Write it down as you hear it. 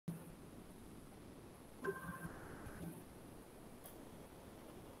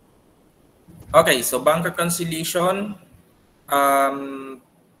Okay, so bank reconciliation. Um,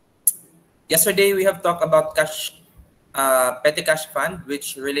 Yesterday we have talked about petty cash fund,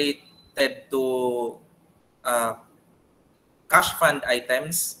 which related to uh, cash fund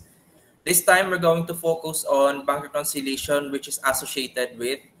items. This time we're going to focus on bank reconciliation, which is associated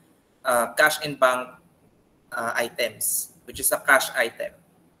with cash in bank items, which is a cash item.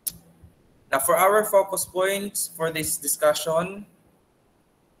 Now, for our focus points for this discussion,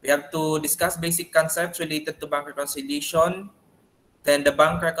 we have to discuss basic concepts related to bank reconciliation, then the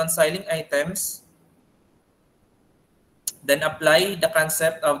bank reconciling items, then apply the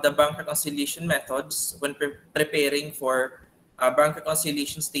concept of the bank reconciliation methods when preparing for bank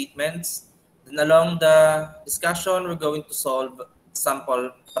reconciliation statements. Then along the discussion, we're going to solve sample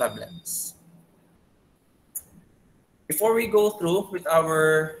problems. Before we go through with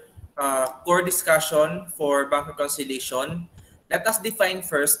our core discussion for bank reconciliation, let us define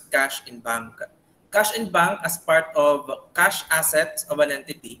first cash in bank. Cash in bank as part of cash assets of an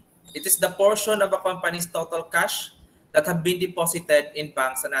entity. It is the portion of a company's total cash that have been deposited in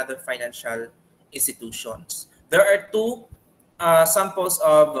banks and other financial institutions. There are two samples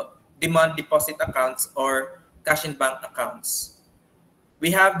of demand deposit accounts or cash in bank accounts.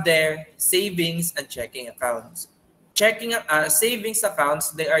 We have their savings and checking accounts. Savings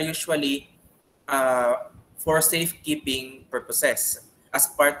accounts, they are usually for safekeeping purposes as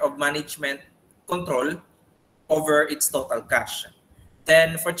part of management control over its total cash.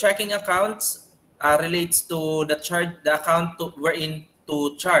 Then for checking accounts, relates to the account wherein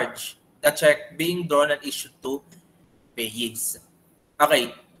to charge the check being drawn and issued to payees.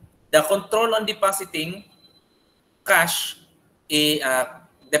 Okay, the control on depositing cash,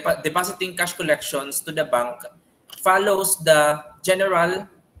 depositing cash collections to the bank follows the general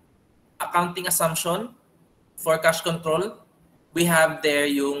accounting assumption for cash control. We have there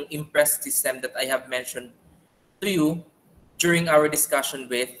yung impressed system that I have mentioned to you during our discussion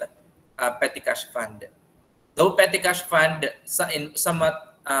with petty cash fund. Though petty cash fund in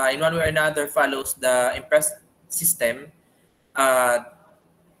one way or another follows the impressed system,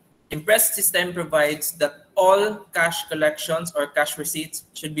 impressed system provides that all cash collections or cash receipts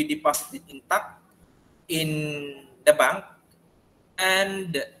should be deposited intact in the bank,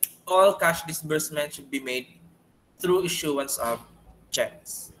 and all cash disbursement should be made through issuance of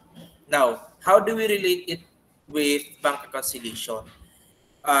checks. Now, how do we relate it with bank reconciliation?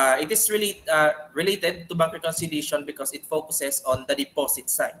 It is really related to bank reconciliation because it focuses on the deposit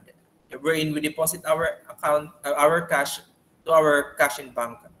side, wherein we deposit our cash to our cash in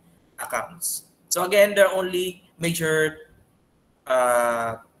bank accounts. So again, there are only major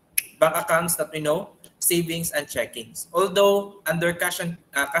bank accounts that we know: savings and checkings. Although under cash and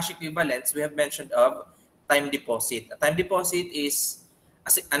cash equivalents, we have mentioned of time deposit. A time deposit is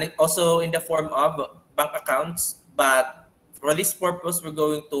also in the form of bank accounts, but for this purpose, we're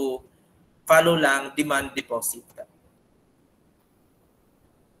going to follow lang demand deposit.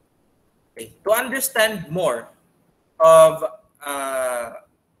 Okay. To understand more of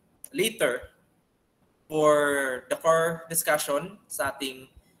later for the core discussion sa ating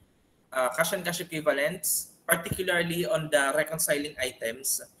cash and cash equivalents, particularly on the reconciling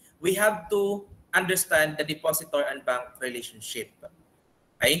items, we have to understand the depositor and bank relationship.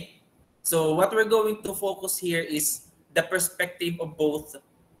 Okay? So what we're going to focus here is the perspective of both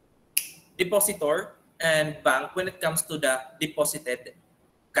depositor and bank when it comes to the deposited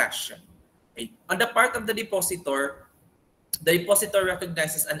cash. Okay. On the part of the depositor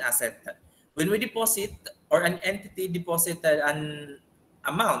recognizes an asset. When we deposit or an entity deposited an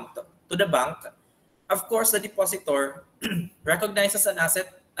amount to the bank, of course, the depositor recognizes an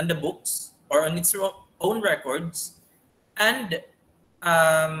asset on the books or on its own records, and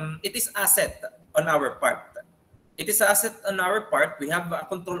it is asset on our part. It is asset on our part. We have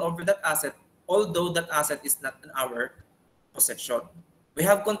control over that asset, although that asset is not in our possession. We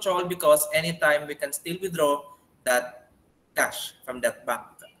have control because anytime we can still withdraw that cash from that bank.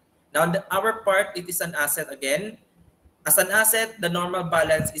 Now, on our part, it is an asset again. As an asset, the normal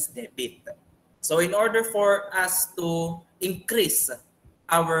balance is debit. So in order for us to increase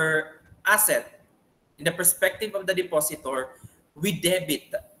our asset in the perspective of the depositor, we debit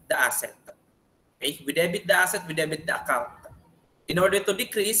the asset. Okay? We debit the asset, we debit the account. In order to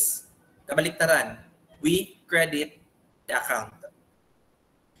decrease, kabaliktaran, we credit the account.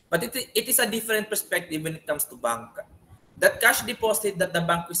 But it is a different perspective when it comes to bank. That cash deposit that the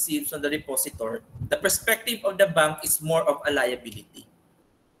bank receives from the depositor, the perspective of the bank is more of a liability.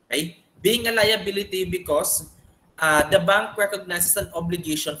 Okay? Being a liability because the bank recognizes an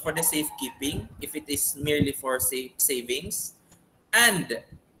obligation for the safekeeping if it is merely for savings, and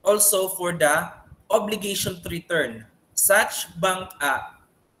also for the obligation to return such bank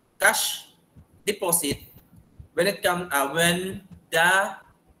cash deposit when the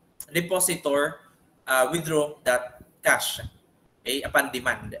depositor withdraw that cash, okay, upon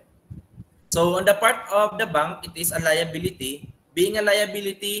demand. So on the part of the bank, it is a liability. Being a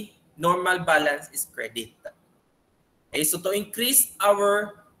liability, normal balance is credit. Okay, so to increase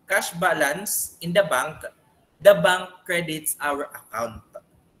our cash balance in the bank credits our account.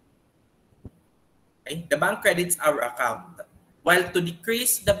 Okay? The bank credits our account. While to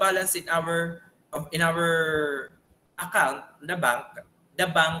decrease the balance in our account, the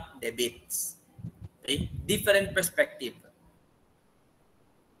bank debits. Okay? Different perspective.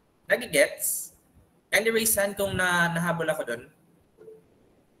 Nag-gets? Can you raise hand kung nahabol ako doon?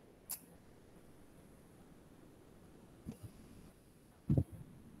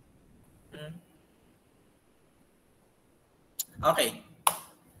 Okay.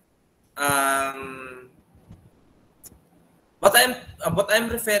 What I'm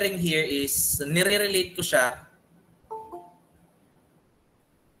referring here is nire-relate ko siya.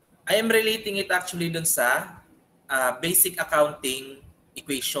 I am relating it actually dun sa basic accounting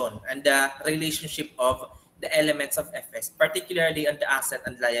equation and the relationship of the elements of FS, particularly on the asset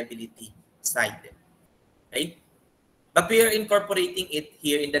and liability side. Okay? But we are incorporating it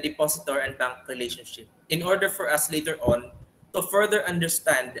here in the depositor and bank relationship in order for us later on to further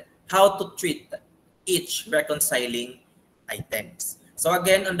understand how to treat each reconciling items. So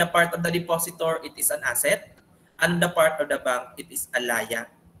again, on the part of the depositor, it is an asset. On the part of the bank, it is a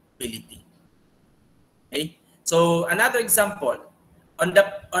liability. Okay? So another example, on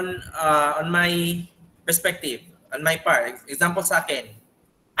my perspective, on my part, example sa akin,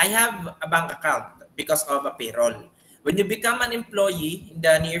 I have a bank account because of a payroll. When you become an employee in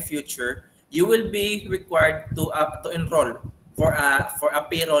the near future, you will be required to enroll for a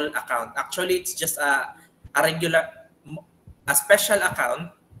payroll account. Actually, it's just a special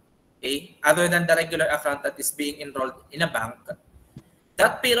account, okay, other than the regular account that is being enrolled in a bank.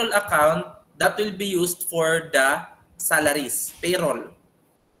 That payroll account that will be used for the salaries, payroll,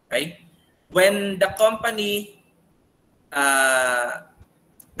 right? When the company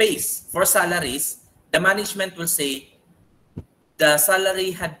pays for salaries, the management will say the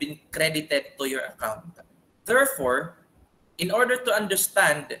salary had been credited to your account. Therefore, in order to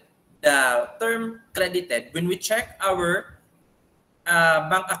understand the term credited, when we check our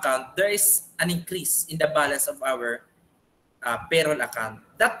bank account, there is an increase in the balance of our payroll account.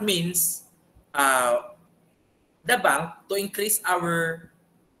 That means the bank, to increase our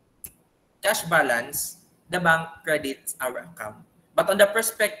cash balance, the bank credits our account. But on the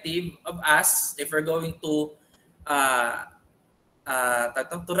perspective of us, if we're going to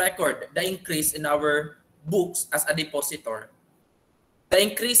record the increase in our books as a depositor, the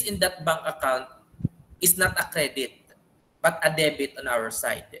increase in that bank account is not a credit, but a debit on our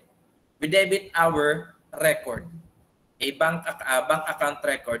side. We debit our record, a bank account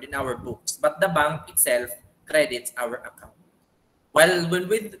record in our books, but the bank itself credits our account. While when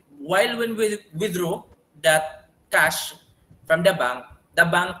we withdraw that cash from the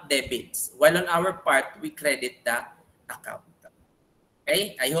bank debits. While on our part, we credit the account.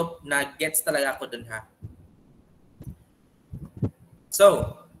 Okay? I hope na gets talaga ako dun, ha.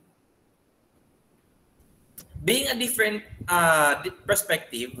 So, being a different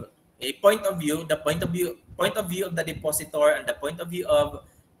perspective, a point of view, the point of view of the depositor and the point of view of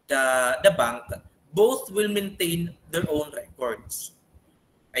the bank, both will maintain their own records.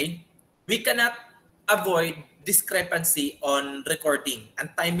 Okay? We cannot avoid discrepancy on recording and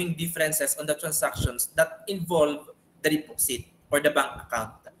timing differences on the transactions that involve the deposit or the bank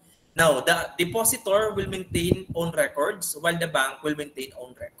account. Now, the depositor will maintain own records while the bank will maintain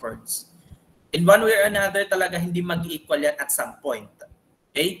own records. In one way or another, talaga hindi mag-equal yan at some point.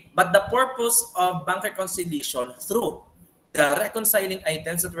 Okay? But the purpose of bank reconciliation through the reconciling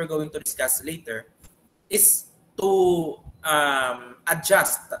items that we're going to discuss later is to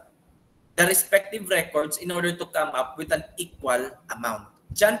adjust the respective records in order to come up with an equal amount.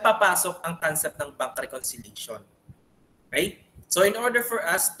 Diyan papasok ang concept ng bank reconciliation. Okay? So in order for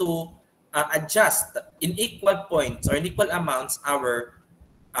us to adjust in equal points or in equal amounts our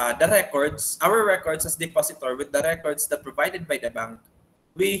records as depositor with the records that provided by the bank,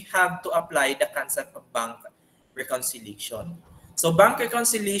 we have to apply the concept of bank reconciliation. So bank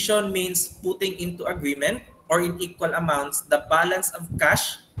reconciliation means putting into agreement or in equal amounts the balance of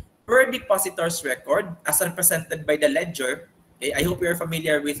cash per depositor's record as represented by the ledger. Okay, I hope you're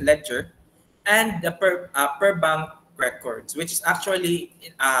familiar with ledger, and the per bank records, which is actually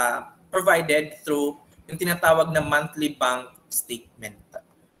provided through yung tinatawag na monthly bank statement.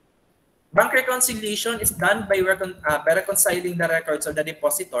 Bank reconciliation is done by reconciling the records of the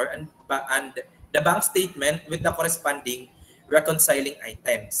depositor and the bank statement with the corresponding reconciling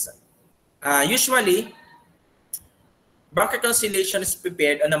items. Usually, bank reconciliation is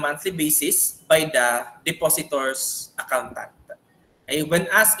prepared on a monthly basis by the depositor's accountant. When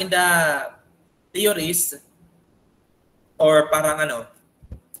asked in the theories, or parang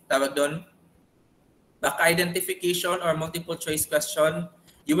tawag doon, back identification or multiple choice question,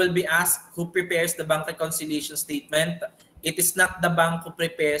 you will be asked who prepares the bank reconciliation statement. It is not the bank who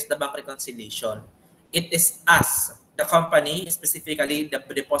prepares the bank reconciliation. It is us, the company, specifically the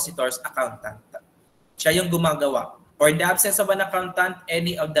depositor's accountant. Siya yung gumagawa. For the absence of an accountant,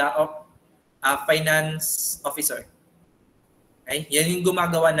 any of the finance officer. Okay? Yan yung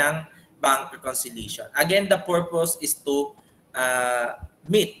gumagawa ng bank reconciliation. Again, the purpose is to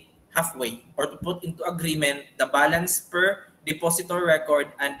meet halfway or to put into agreement the balance per depositor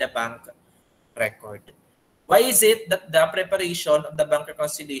record and the bank record. Why is it that the preparation of the bank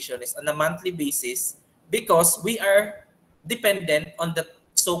reconciliation is on a monthly basis? Because we are dependent on the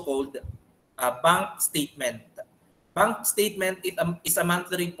so-called bank statement. Bank statement is a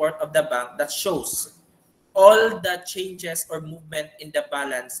monthly report of the bank that shows all the changes or movement in the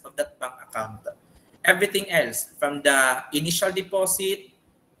balance of that bank account. Everything else, from the initial deposit,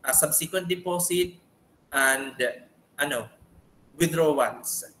 subsequent deposit, and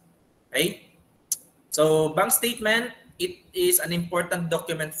withdrawals. Okay? So, bank statement, it is an important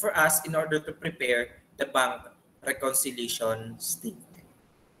document for us in order to prepare the bank reconciliation statement.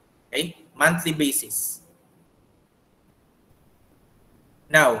 Okay? Monthly basis.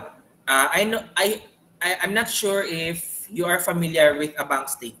 Now, I'm not sure if you are familiar with a bank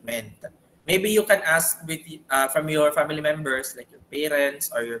statement. Maybe you can ask from your family members, like your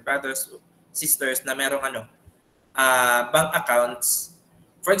parents or your brothers, sisters, na merong bank accounts.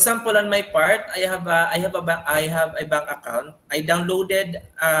 For example, on my part, I have a bank account. I downloaded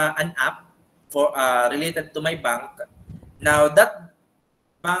an app for related to my bank. Now that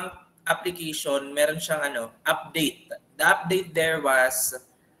bank application, meron siyang update. The update there was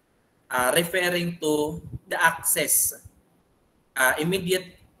referring to the access,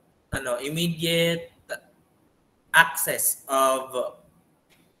 immediate access of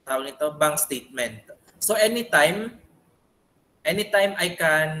bank statement. So anytime I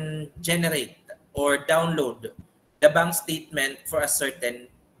can generate or download the bank statement for a certain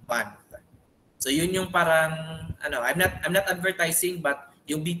month. So yun yung parang I'm not advertising, but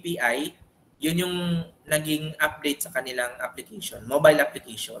yung BPI, yun yung naging update sa kanilang application, mobile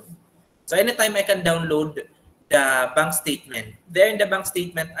application. So anytime I can download the bank statement, there in the bank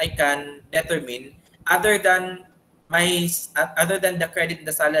statement I can determine other than the credit and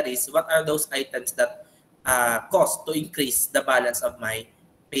the salaries, what are those items that cost to increase the balance of my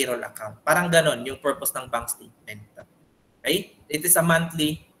payroll account. Parang ganon yung purpose ng bank statement. Okay? It is a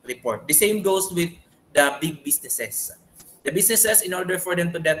monthly report. The same goes with the big businesses. The businesses, in order for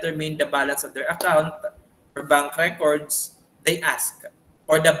them to determine the balance of their account or bank records, they ask,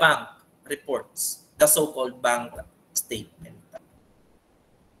 or the bank reports, the so-called bank statement.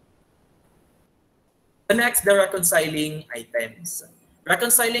 The next, the reconciling items.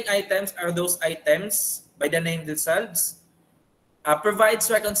 Reconciling items are those items, by the name themselves, provides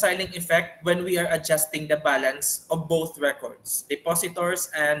reconciling effect when we are adjusting the balance of both records, depositors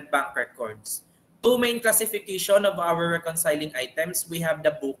and bank records. Two main classification of our reconciling items. We have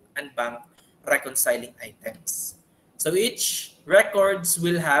the book and bank reconciling items. So each records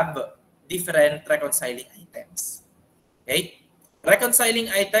will have different reconciling items. Okay? Reconciling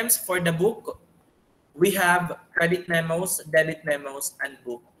items for the book, we have credit memos, debit memos, and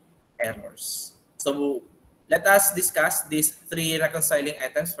book errors. So let us discuss these three reconciling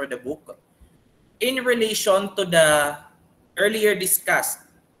items for the book. In relation to the earlier discussed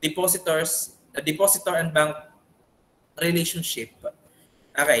depositor and bank relationship.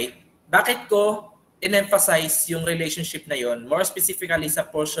 Okay, bakit ko in-emphasize yung relationship na yon? More specifically sa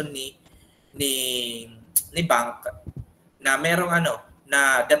portion ni bank na merong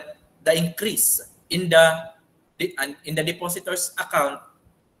na the increase in the depositor's account,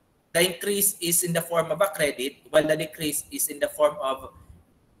 the increase is in the form of a credit while the decrease is in the form of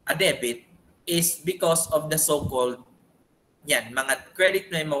a debit is because of the so-called mga credit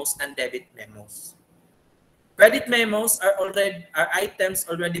memos and debit memos. Credit memos are items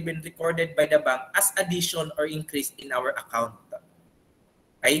already been recorded by the bank as addition or increase in our account.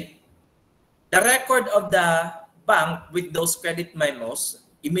 Okay? The record of the bank with those credit memos,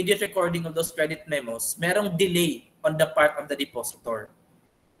 immediate recording of those credit memos, merong delay on the part of the depositor.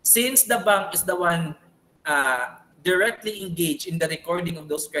 Since the bank is the one directly engage in the recording of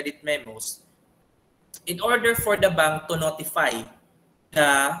those credit memos in order for the bank to notify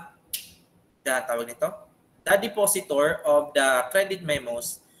the tawag nito, the depositor of the credit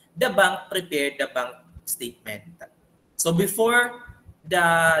memos, the bank prepared the bank statement. So before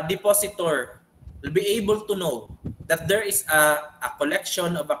the depositor will be able to know that there is a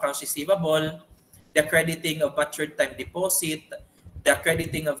collection of accounts receivable, the crediting of matured time deposit, the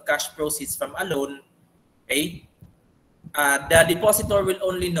crediting of cash proceeds from a loan, okay? The depositor will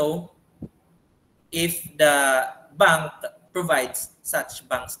only know if the bank provides such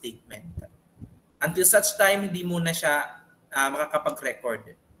bank statement. Until such time, hindi muna siya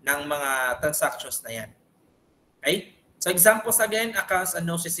makakapag-record ng mga transactions na yan. Okay? So examples again, accounts and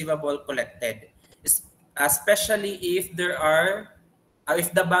notes receivable collected. Especially if there are,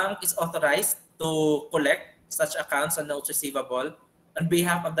 if the bank is authorized to collect such accounts and notes receivable on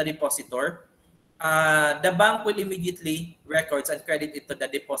behalf of the depositor, the bank will immediately records and credit it to the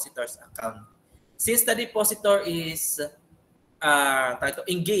depositor's account. Since the depositor is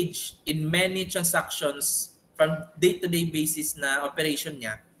engaged in many transactions from day-to-day basis na operation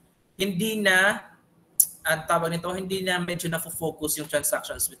niya, hindi na ang tawag nito, hindi na medyo na-focus yung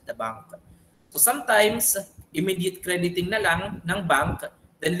transactions with the bank. So sometimes, immediate crediting na lang ng bank,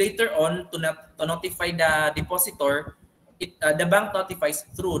 then later on, to notify the depositor, the bank notifies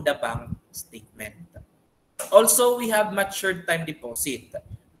through the bank statement. Also, we have matured time deposit.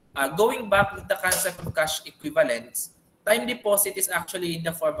 Going back with the concept of cash equivalents, time deposit is actually in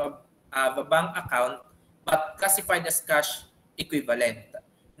the form of a bank account but classified as cash equivalent.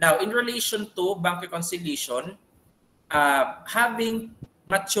 Now, in relation to bank reconciliation, having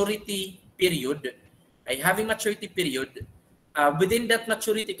maturity period, within that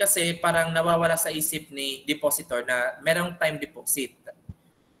maturity kasi parang nawawala sa isip ni depositor na merong time deposit.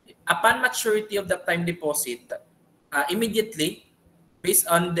 Upon maturity of the time deposit, immediately, based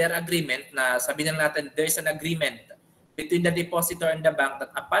on their agreement, na sabihin natin there's an agreement between the depositor and the bank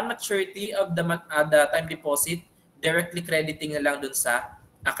that upon maturity of the time deposit, directly crediting na lang dun sa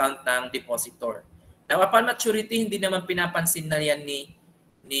account ng depositor. Now, upon maturity, hindi naman pinapansin na yan ni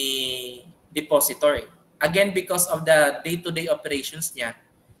depositor. Again, because of the day-to-day operations niya,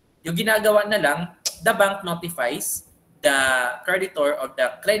 yung ginagawa na lang, the bank notifies the creditor of the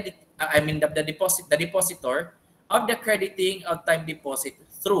depositor of the crediting of time deposit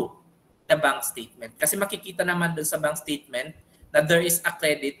through the bank statement. Kasi makikita naman dun sa bank statement that there is a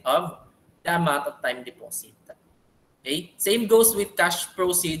credit of the amount of time deposit. Okay? Same goes with cash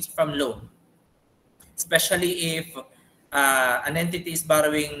proceeds from loan. Especially if an entity is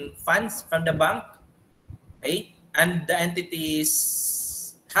borrowing funds from the bank, okay? And the entity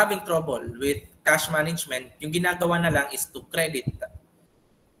is having trouble with cash management, yung ginagawa na lang is to credit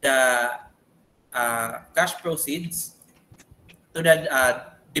the cash proceeds to the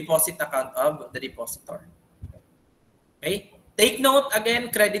deposit account of the depositor. Okay? Take note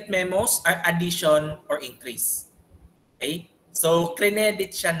again, credit memos are addition or increase. Okay? So,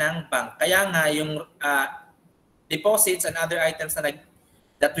 credit siya ng bank. Kaya nga yung deposits and other items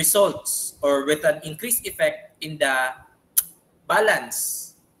that results or with an increased effect in the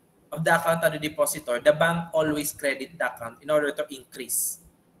balance of the account of the depositor, the bank always credit the account in order to increase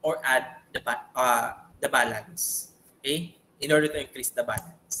or add the balance. Okay? In order to increase the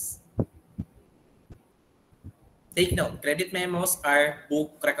balance. Take note, credit memos are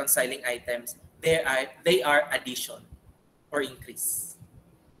book reconciling items. They are addition or increase.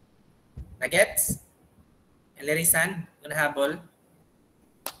 Nagets? Elerisan, habol.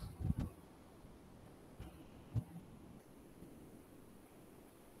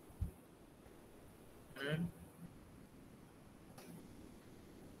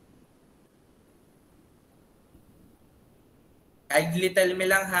 Kindly tell me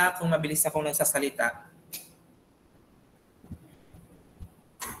lang ha kung mabilis akong nagsasalita.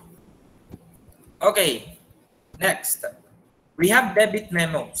 Okay. Next. We have debit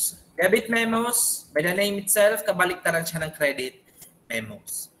memos. Debit memos, by the name itself, kabaliktaran siya ng credit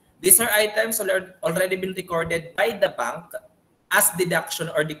memos. These are items already been recorded by the bank as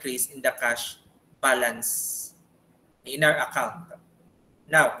deduction or decrease in the cash balance in our account.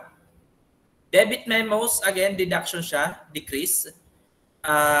 Now, debit memos, again, deduction siya, decrease.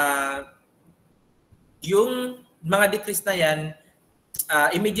 Yung mga decrease na yan,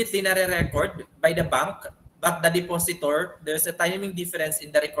 immediately nare-record by the bank, but the depositor, there's a timing difference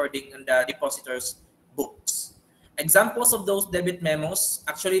in the recording on the depositor's books. Examples of those debit memos,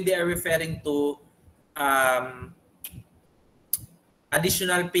 actually they are referring to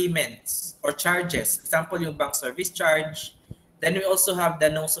additional payments or charges. Example, yung bank service charge. Then we also have the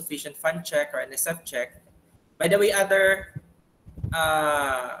no sufficient fund check or NSF check. By the way, other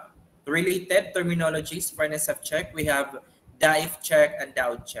related terminologies for NSF check, we have DAIF check and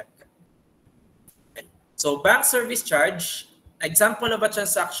DAOD check. So bank service charge, example of a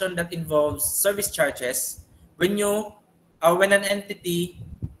transaction that involves service charges when when an entity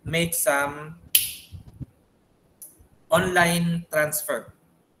makes some online transfer,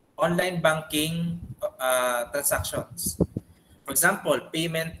 online banking transactions. For example,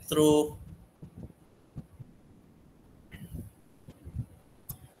 payment through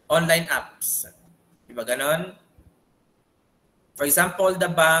online apps. Diba ganon? For example, the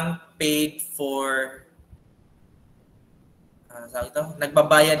bank paid for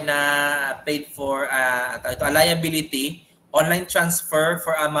nagbabayad na paid for a liability, online transfer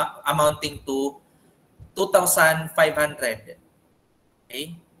for amounting to 2,500.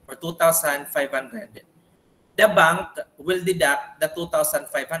 Okay? For 2,500. The bank will deduct the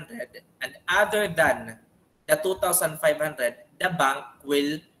 2,500, and other than the 2,500, the bank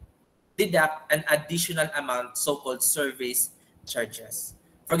will deduct an additional amount, so-called service charges.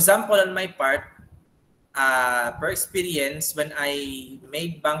 For example, on my part, per experience, when I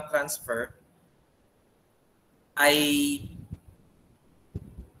made bank transfer,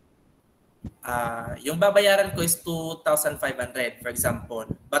 yung babayaran ko is 2,500, for example.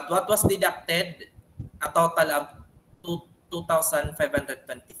 But what was deducted? A total of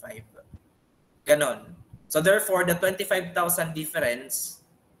 2,525. Ganon. So therefore, the 25,000 difference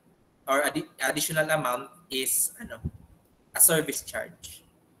or additional amount is a service charge.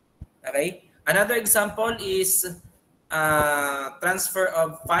 Okay? Another example is transfer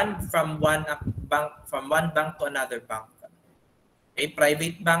of fund from one bank to another bank. A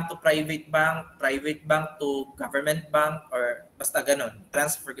private bank to private bank to government bank, or basta ganon,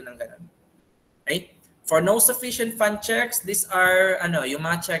 transfer ganon. Okay? For no sufficient fund checks, these are yung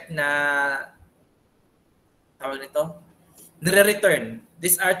mga check na tawag nito, nire-return.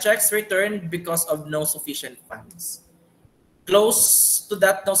 These are checks returned because of no sufficient funds. Close to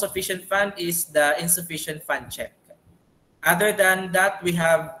that no sufficient fund is the insufficient fund check. Other than that, we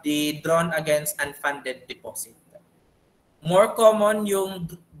have the drawn against unfunded deposit. More common yung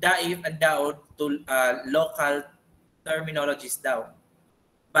DAIF and DAOD to local terminologies daw.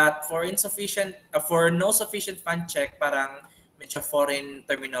 But for for no sufficient fund check, parang medyo foreign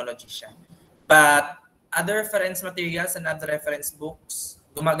terminology siya. But other reference materials and other reference books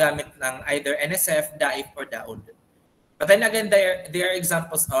gumagamit ng either NSF, DAIF, or DAOD. But then again, there are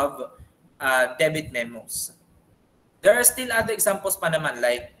examples of debit memos. There are still other examples pa naman,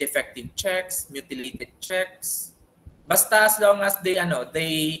 like defective checks, mutilated checks. Basta as long as they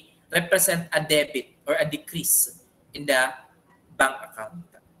represent a debit or a decrease in the bank account.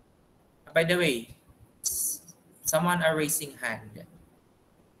 By the way, someone are raising hand.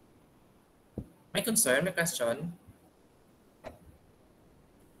 May concern, may question?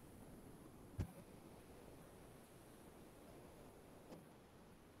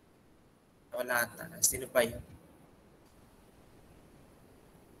 Wala ata. Sino pa yun?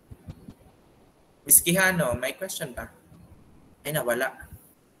 Miss Quijano, may question ba? Ay, nawala.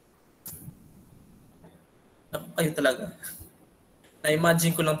 Naku, kayo talaga.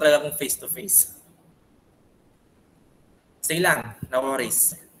 Na-imagine ko lang talaga kung face-to-face. Sige lang, no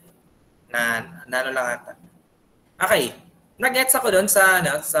worries. Nano lang ata. Okay. Nag-gets ako doon sa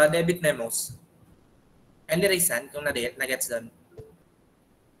debit memos. Any reason kung nag-gets doon?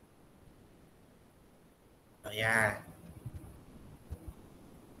 O yan.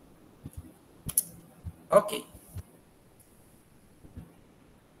 Okay.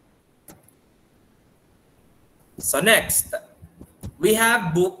 So next, we have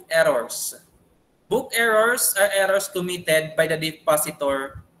book errors. Book errors are errors committed by the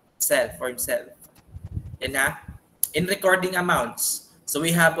depositor himself. Yan ha? In recording amounts. So we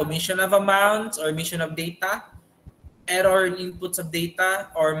have omission of amounts or omission of data, error in inputs of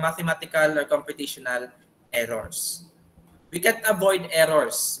data, or mathematical or computational errors. We can't avoid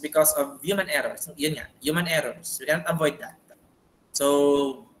errors because of human errors. Yun nga, human errors. We can't avoid that.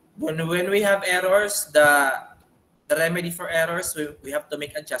 So when we have errors, the remedy for errors, we have to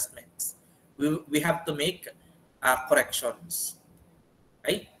make adjustments. We have to make corrections.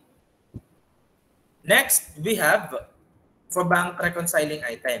 Right? Next, we have for bank reconciling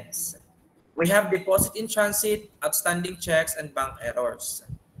items. We have deposit in transit, outstanding checks, and bank errors.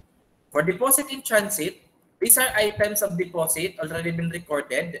 For deposit in transit, these are items of deposit already been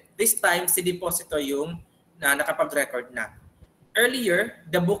recorded. This time, si depositor yung nakapag-record na. Earlier,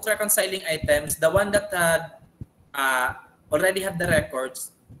 the book reconciling items, the one that already have the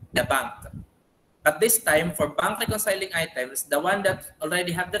records, the bank. At this time, for bank reconciling items, the one that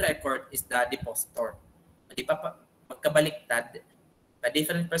already have the record is the depositor. Di pa magkabaliktad, a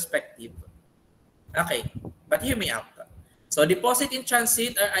different perspective. Okay, but hear me out. So deposit in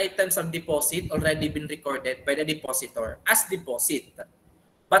transit are items of deposit already been recorded by the depositor as deposit,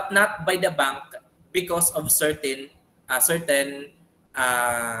 but not by the bank because of certain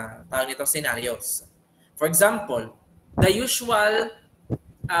tawag nito scenarios. For example, the usual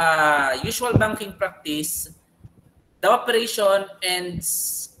banking practice, the operation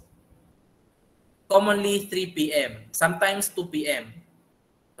ends commonly 3 p.m., sometimes 2 p.m.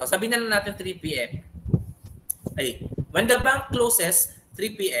 So sabihin na natin 3 p.m. Okay. When the bank closes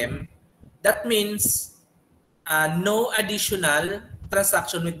 3 p.m., that means no additional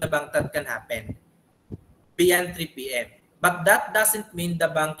transaction with the bank that can happen beyond 3 p.m. But that doesn't mean the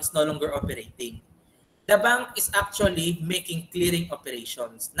bank is no longer operating. The bank is actually making clearing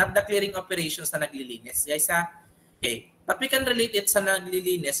operations, not the clearing operations na naglilinis. Guys, okay. But we can relate it sa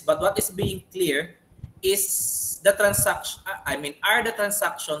naglilinis, but what is being clear is the transaction, are the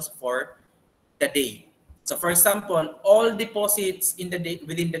transactions for the day. So for example, all deposits in the day,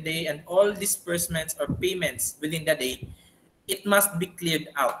 within the day, and all disbursements or payments within the day, it must be cleared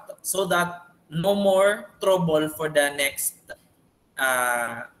out so that no more trouble for the next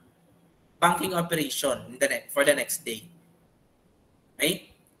banking operation for the next day. Okay?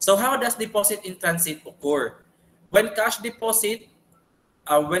 So how does deposit in transit occur? When cash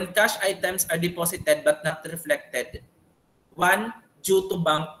items are deposited but not reflected, one, due to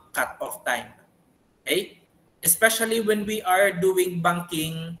bank cut-off time. Okay? Especially when we are doing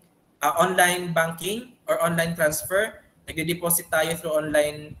banking, online banking or online transfer, nag-deposit tayo through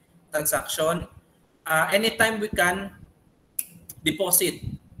online transaction, anytime we can deposit.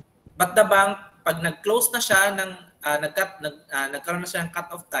 But the bank, pag nag-close na siya, nagkaroon na siya ng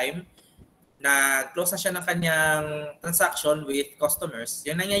cut-off time, nag-close na siya ng kanyang transaction with customers,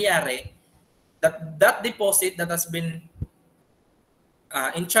 yung nangyayari, that deposit that has been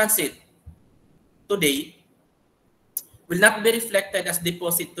in transit today will not be reflected as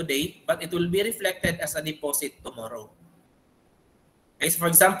deposit today, but it will be reflected as a deposit tomorrow. Okay, so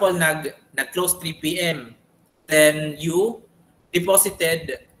for example, nag-close 3 p.m., then you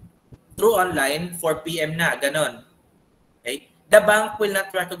deposited through online 4 p.m. na, ganon. Okay? The bank will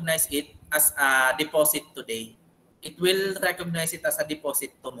not recognize it as a deposit today. It will recognize it as a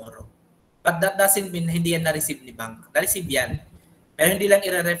deposit tomorrow. But that doesn't mean hindi yan na-receive ni bank. Na-receive yan. Pero hindi lang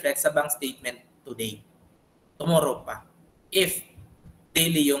i-reflect sa bank statement today. Tomorrow pa. If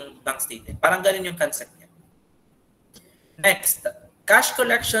daily yung bank statement. Parang ganun yung concept niya. Next, cash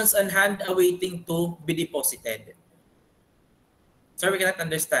collections on hand awaiting to be deposited. So we cannot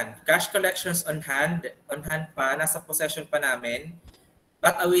understand. Cash collections on hand pa, nasa possession pa namin,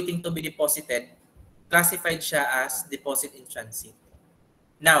 but awaiting to be deposited, classified siya as deposit in transit.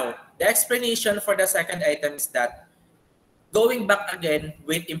 Now, the explanation for the second item is that going back again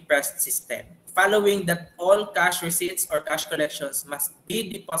with impressed system, following that all cash receipts or cash collections must be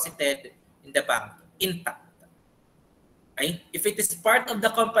deposited in the bank, intact. Okay? If it is part of the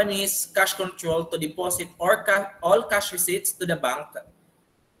company's cash control to deposit all cash receipts to the bank,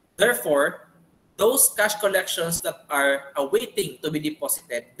 therefore, those cash collections that are awaiting to be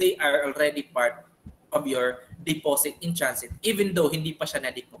deposited, they are already part of your deposit in transit, even though hindi pa siya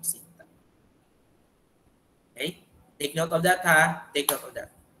na-deposit. Okay? Take note of that, ha? Take note of that.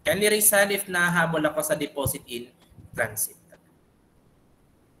 Kindly raise hand if nahabol ako sa deposit in transit.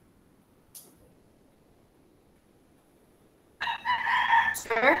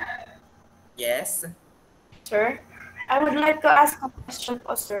 Sir? Yes? Sir? I would like to ask a question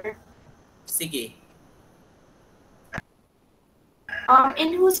po, sir. Sige.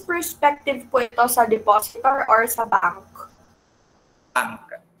 In whose perspective po ito, sa depositor or sa bank? Bank.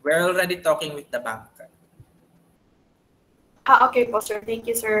 We're already talking with the bank. Okay po, sir. Thank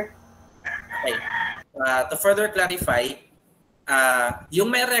you, sir. Okay. To further clarify,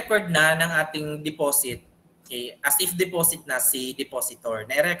 yung may record na ng ating deposit, okay, as if deposit na si depositor,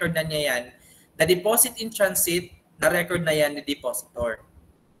 na-record na niya yan, the deposit in transit, na-record na yan ni depositor.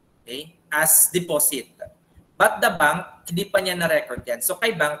 Okay? As deposit. But the bank, hindi pa niya na-record yan. So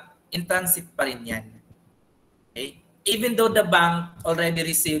kay bank, in transit pa rin yan. Okay? Even though the bank already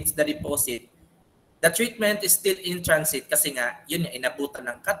receives the deposit, the treatment is still in transit kasi nga, yun yung inabutan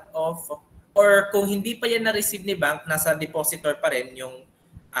ng cut-off. Or kung hindi pa yan na-receive ni bank, nasa depositor pa rin yung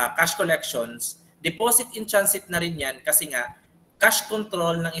cash collections, deposit in transit na rin yan kasi nga, cash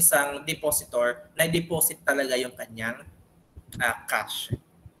control ng isang depositor na deposit talaga yung kanyang cash.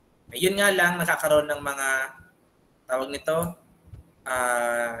 Yun nga lang, nakakaroon ng mga tawag nito,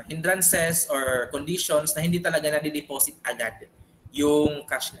 hindrances or conditions na hindi talaga na-deposit agad yung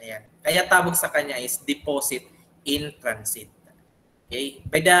cash na yan. Kaya tawag sa kanya is deposit in transit. Okay?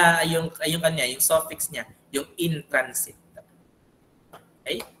 By the, yung kanya, yung suffix niya, yung in transit.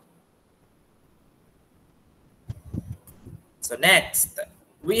 Okay? So next,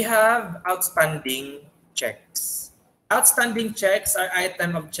 we have outstanding checks. Outstanding checks are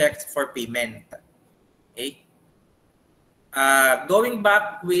item of checks for payment. Okay? Going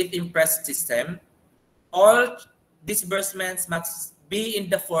back with Impress system, all disbursements must be in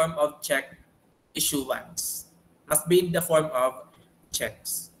the form of check issuance. Must be in the form of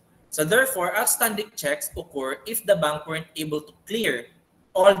checks. So therefore, outstanding checks occur if the bank weren't able to clear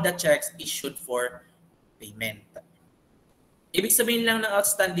all the checks issued for payment. Ibig sabihin lang ng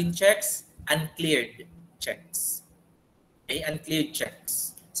outstanding checks, uncleared checks. Okay, uncleared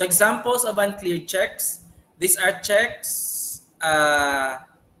checks. So examples of uncleared checks, these are checks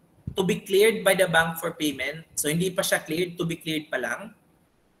to be cleared by the bank for payment. So hindi pa siya cleared, to be cleared pa lang.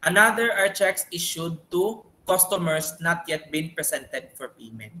 Another are checks issued to customers not yet been presented for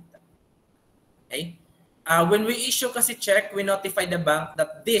payment. Okay? When we issue kasi check, we notify the bank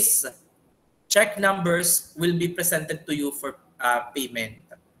that this check numbers will be presented to you for payment.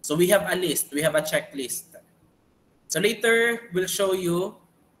 So we have a list, we have a checklist. So later, we'll show you,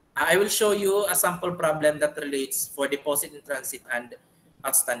 I will show you a sample problem that relates for deposit in transit and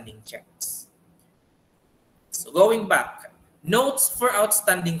outstanding checks. So going back, notes for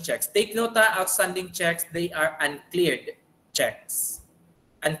outstanding checks. Take note outstanding checks, they are uncleared checks.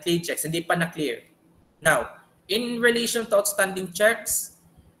 Uncleared checks, hindi pa na-clear. Now, in relation to outstanding checks,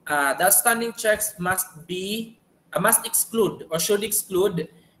 the outstanding checks must exclude or should exclude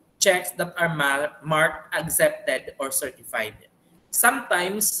checks that are marked accepted or certified.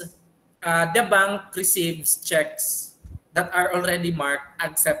 Sometimes the bank receives checks that are already marked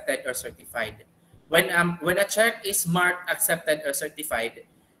accepted or certified. When a check is marked accepted or certified,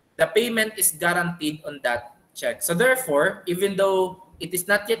 the payment is guaranteed on that check. So therefore, even though it is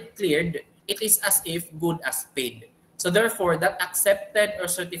not yet cleared, it is as if good as paid. So therefore, that accepted or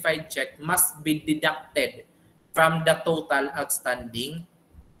certified check must be deducted from the total outstanding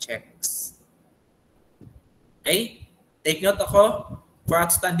checks. Okay? Take note ako, for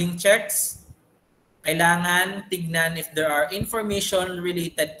outstanding checks, kailangan tignan if there are information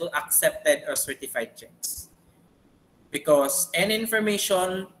related to accepted or certified checks. Because any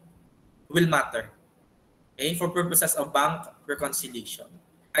information will matter, okay, for purposes of bank reconciliation.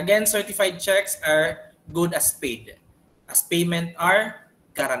 Again, certified checks are good as paid, as payment are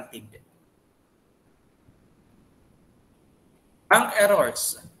guaranteed. Bank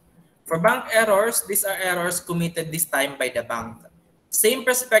errors. For bank errors, these are errors committed this time by the bank. Same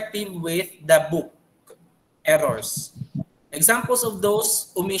perspective with the book errors. Examples of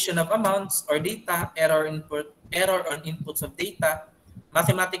those: omission of amounts or data, error on inputs of data,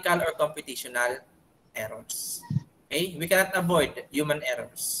 mathematical or computational errors. Okay, we cannot avoid human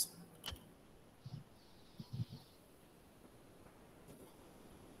errors.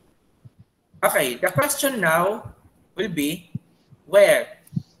 Okay, the question now will be, where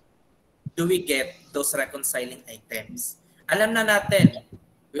do we get those reconciling items? Alam na natin,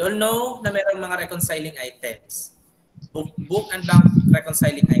 we all know na mayroong mga reconciling items. Book and bank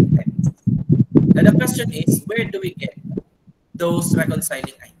reconciling items. Now the question is, where do we get those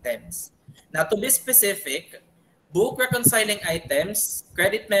reconciling items? Now to be specific, book reconciling items,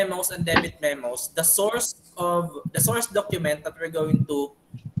 credit memos and debit memos, the source document that we're going to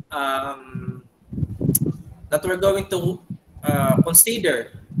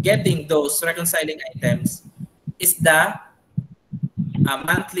consider getting those reconciling items is the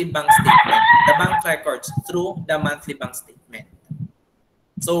monthly bank statement, the bank records through the monthly bank statement.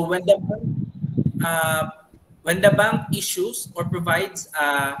 So when the bank issues or provides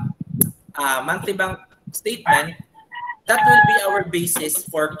a monthly bank statement, that will be our basis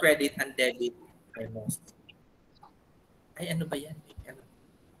for credit and debit memos. Ay, ano ba yan?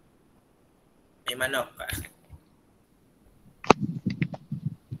 May manok.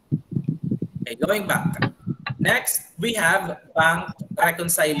 Okay, going back. Next, we have bank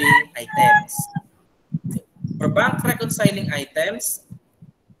reconciling items. For bank reconciling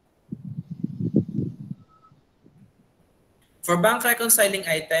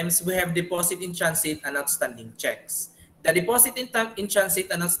items, we have deposit in transit and outstanding checks. The deposit in transit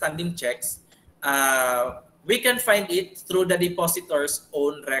and outstanding checks, we can find it through the depositor's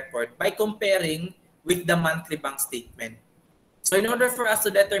own record by comparing with the monthly bank statement. So in order for us to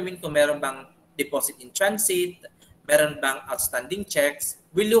determine kung meron bang deposit in transit, meron bang outstanding checks,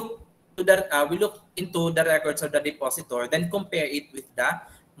 we look into the records of the depositor, then compare it with the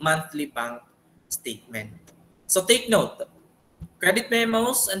monthly bank statement. So take note, credit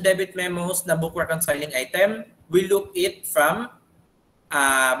memos and debit memos na book reconciling item, we look it from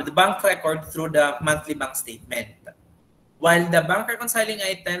the bank record through the monthly bank statement. While the bank reconciling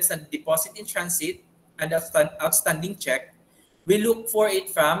items and deposit in transit and outstanding check, we look for it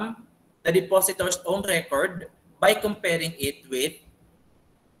from the depositor's own record by comparing it with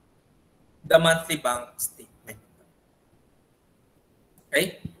the monthly bank statement.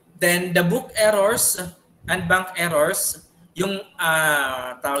 Okay? Then the book errors and bank errors, yung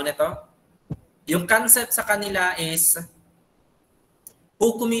tawag nito, yung concept sa kanila is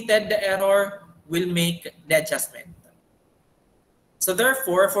who committed the error will make the adjustment. So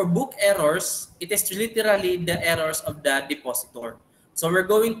therefore, for book errors, it is literally the errors of the depositor. So we're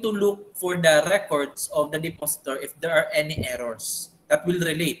going to look for the records of the depositor if there are any errors that will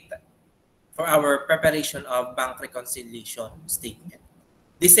relate for our preparation of bank reconciliation statement.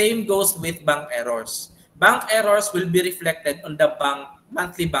 The same goes with bank errors. Bank errors will be reflected on the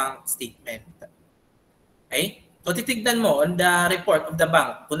monthly bank statement. Okay? So titignan mo on the report of the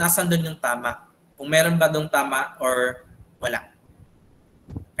bank kung nasan doon yung tama. Kung meron ba doon tama or wala.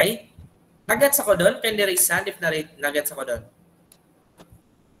 Okay? Nagets ako doon? Can you raise hand if nagets ako doon?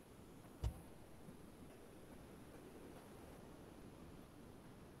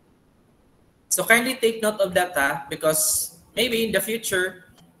 So kindly take note of that because maybe in the future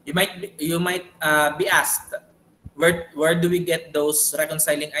you might be asked where do we get those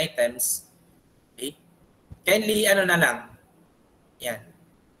reconciling items? Okay? Kindly ano na lang. Yan.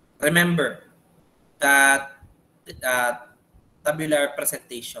 Remember that tabular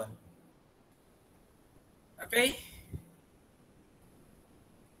presentation. Okay?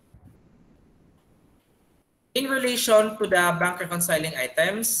 In relation to the bank reconciling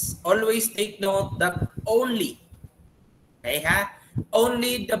items, always take note that only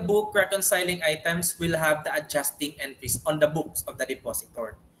the book reconciling items will have the adjusting entries on the books of the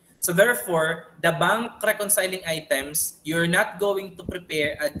depositor. So therefore, the bank reconciling items, you're not going to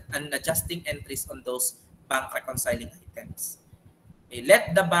prepare an adjusting entries on those bank reconciling items. Okay,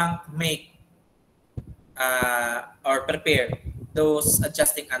 let the bank make or prepare those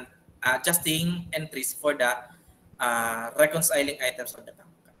adjusting entries for the reconciling items of the bank.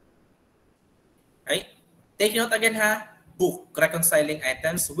 Okay? Take note again book reconciling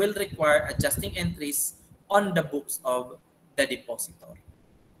items will require adjusting entries on the books of the depositor.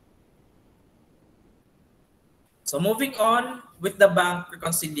 So moving on with the bank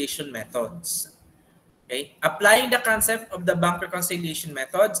reconciliation methods. Okay? Applying the concept of the bank reconciliation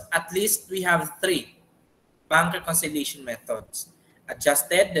methods, at least we have 3 bank reconciliation methods: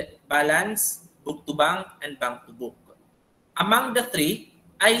 adjusted, balance, book to bank, and bank to book. Among the 3,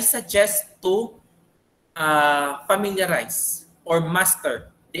 I suggest to familiarize or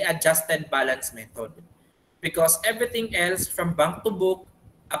master the adjusted balance method, because everything else from bank to book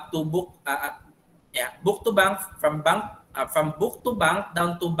up to book to bank, from book to bank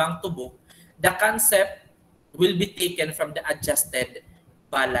down to bank to book, the concept will be taken from the adjusted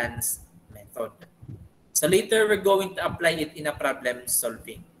balance method. So later we're going to apply it in a problem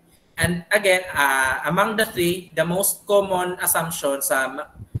solving. And again, among the 3, the most common assumptions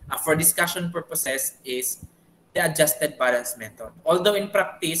for discussion purposes is the adjusted balance method. Although in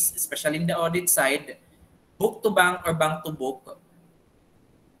practice, especially in the audit side, book to bank or bank to book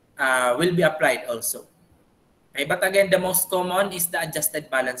will be applied also. Okay, but again, the most common is the adjusted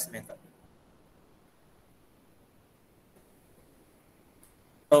balance method.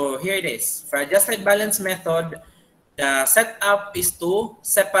 So here it is. For adjusted balance method, the setup is to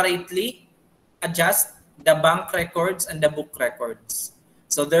separately adjust the bank records and the book records.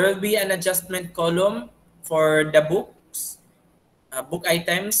 So there will be an adjustment column for the books, book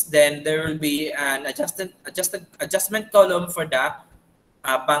items. Then there will be an adjustment column for the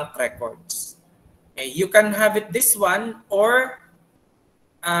bank records. Okay, you can have it this one or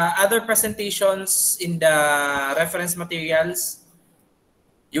other presentations in the reference materials.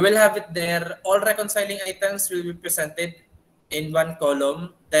 You will have it there. All reconciling items will be presented in one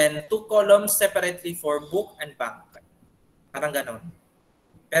column, then 2 columns separately for book and bank. Parang ganon.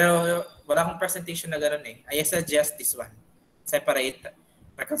 Pero wala akong presentation na ganon eh. I suggest this one. Separate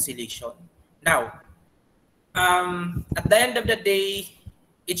reconciliation. Now, at the end of the day,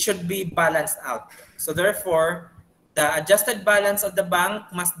 it should be balanced out. So therefore, the adjusted balance of the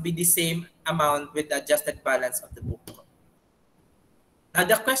bank must be the same amount with the adjusted balance of the book. Now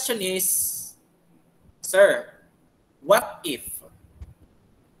the question is, sir, what if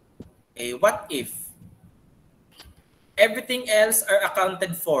everything else are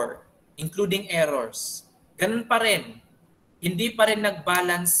accounted for, including errors? Ganun pa rin. Hindi pa rin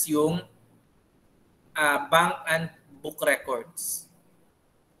nag-balance yung bank and book records.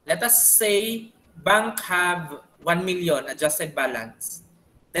 Let us say bank have 1 million adjusted balance.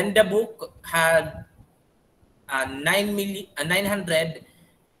 Then the book had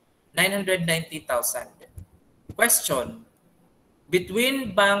 990,000. Question: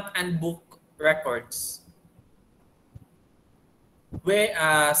 between bank and book records,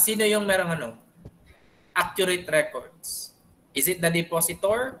 sino yung merong accurate records? Is it the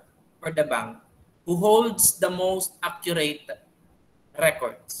depositor or the bank? Who holds the most accurate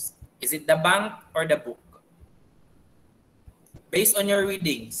records? Is it the bank or the book? Based on your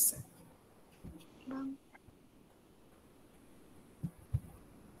readings. Bank.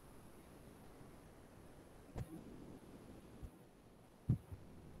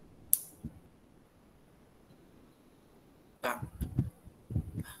 Bank.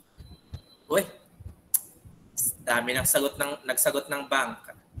 Uy, dami nagsagot ng bank.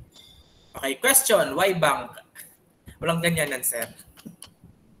 Okay, question, why bank? Walang ganyanan, sir.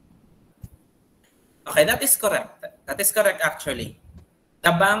 Okay, that is correct. That is correct actually.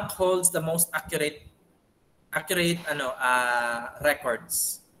 The bank holds the most accurate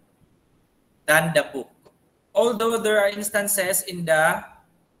records than the book. Although there are instances in the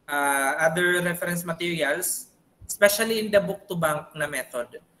other reference materials, especially in the book to bank na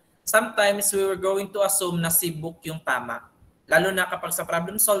method, sometimes we were going to assume na si book yung tama. Lalo na kapag sa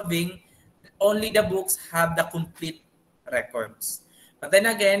problem solving, only the books have the complete records. But then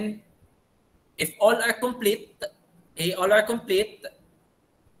again, if all are complete,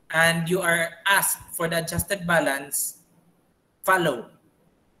 and you are asked for the adjusted balance, follow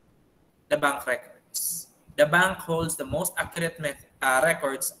the bank records. The bank holds the most accurate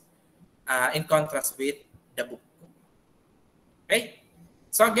records in contrast with the book. Okay?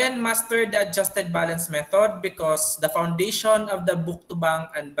 So again, master the adjusted balance method because the foundation of the book to bank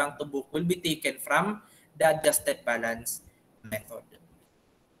and bank to book will be taken from the adjusted balance method.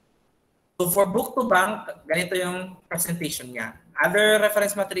 So for book to bank, ganito yung presentation niya. Other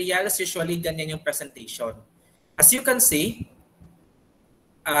reference materials, usually ganyan yung presentation. As you can see,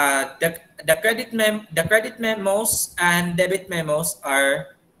 the credit memos and debit memos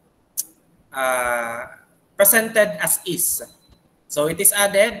are presented as is. So it is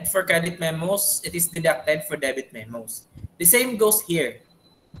added for credit memos, it is deducted for debit memos. The same goes here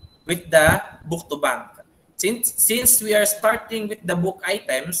with the book to bank. Since we are starting with the book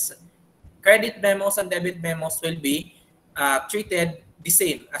items, credit memos and debit memos will be treated the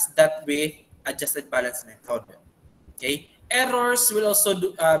same as that with adjusted balance method. Okay, errors will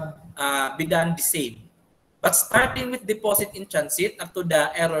also be done the same. But starting with deposit in transit up to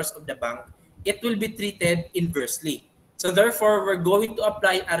the errors of the bank, it will be treated inversely. So therefore, we're going to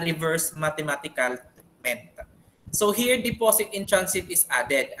apply a reverse mathematical treatment. So here, deposit in transit is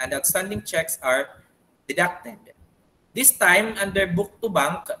added and outstanding checks are deducted. This time, under book to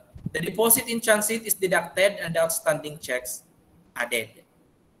bank, the deposit in transit is deducted and the outstanding checks added.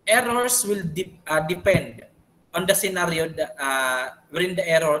 Errors will depend on the scenario wherein the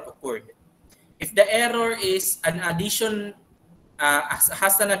error occurred. If the error is an addition,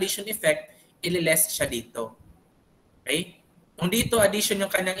 has an addition effect, ililess siya dito. Okay? Kung dito addition yung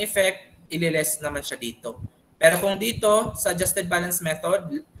kanyang effect, ililess naman siya dito. Pero kung dito sa adjusted balance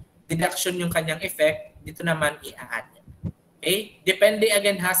method, deduction yung kanyang effect, dito naman i-add. Okay? Depende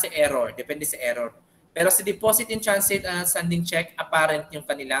again sa error. Depende sa error. Pero sa deposit in transit and outstanding check, apparent yung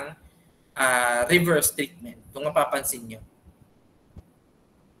kanilang reverse treatment. Kung mapapansin nyo.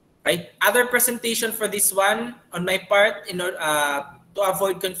 Okay? Other presentation for this one, on my part, in order to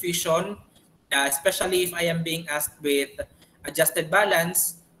avoid confusion, especially if I am being asked with adjusted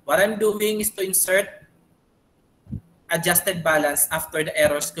balance, what I'm doing is to insert adjusted balance after the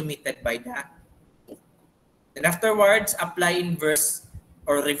errors committed by the book. And afterwards, apply inverse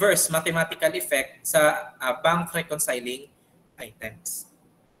or reverse mathematical effect sa bank reconciling items.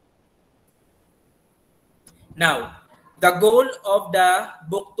 Now, the goal of the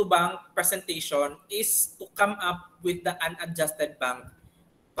book-to-bank presentation is to come up with the unadjusted bank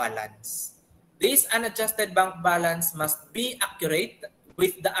balance. This unadjusted bank balance must be accurate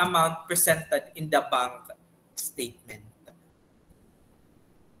with the amount presented in the bank statement.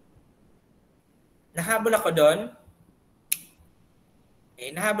 Nahabol ako doon.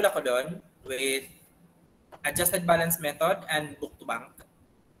 Okay, nahabol ako doon with adjusted balance method and book to bank.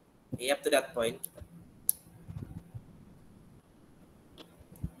 Okay, up to that point.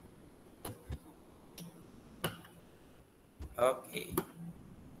 Okay.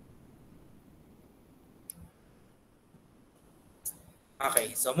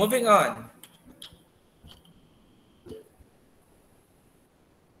 Okay, so moving on.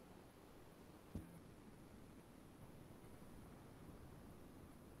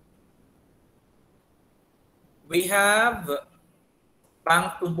 we have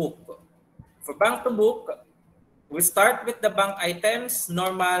bank to book. For bank to book, we start with the bank items,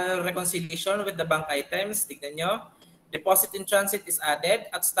 normal reconciliation with the bank items. Tignan nyo. Deposit in transit is added,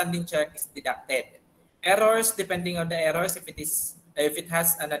 outstanding check is deducted. Errors, depending on the errors, if it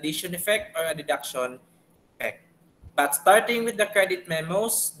has an addition effect or a deduction effect. But starting with the credit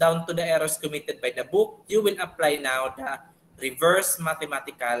memos down to the errors committed by the book, you will apply now the reverse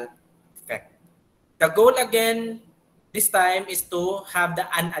mathematical effect. The goal again this time is to have the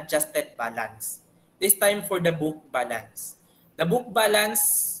unadjusted balance. This time for the book balance. The book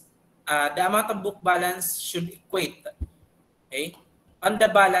balance, the amount of book balance should equate, okay, on the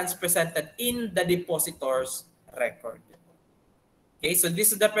balance presented in the depositor's record. Okay, so this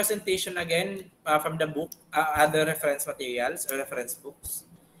is the presentation again from the book, other reference materials or reference books.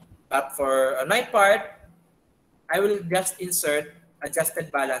 But for my part, I will just insert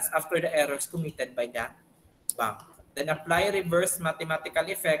adjusted balance after the errors committed by the bank. Then apply reverse mathematical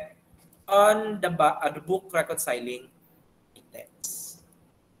effect on the book reconciling items.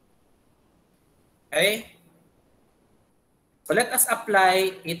 Okay? So let us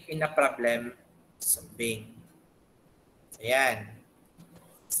apply it in a problem solving. Ayan.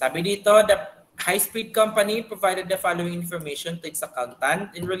 Sabi dito, the high-speed company provided the following information to its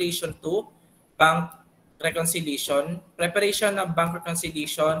accountant in relation to bank reconciliation, preparation of bank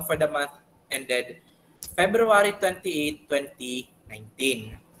reconciliation for the month ended February 28,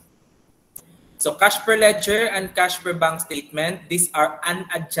 2019. So cash per ledger and cash per bank statement, these are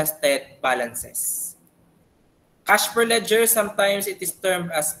unadjusted balances. Cash per ledger, sometimes it is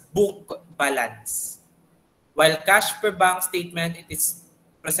termed as book balance. While cash per bank statement, it is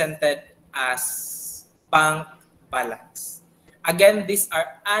presented as bank balance. Again, these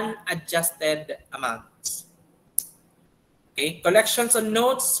are unadjusted amounts. Okay, collections on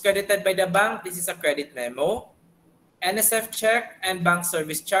notes credited by the bank, this is a credit memo. NSF check and bank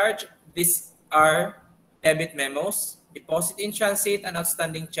service charge, these are debit memos. Deposit in transit and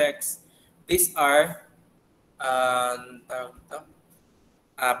outstanding checks, these are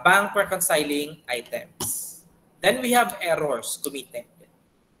bank reconciling items. Then we have errors committed.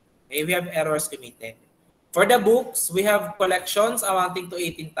 Okay, we have errors committed. For the books, we have collections amounting to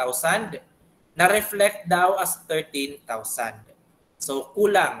 18,000 na reflect daw as 13,000. So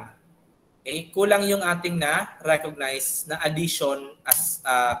kulang. Okay, kulang yung ating na recognize na addition as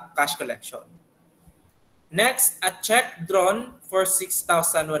cash collection. Next, a check drawn for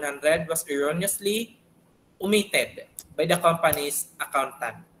 6,100 was erroneously omitted by the company's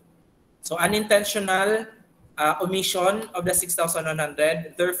accountant. So unintentional omission of the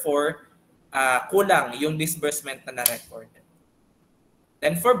 6,100, therefore, kulang yung disbursement na na-record.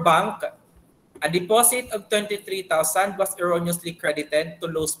 Then for bank, a deposit of 23,000 was erroneously credited to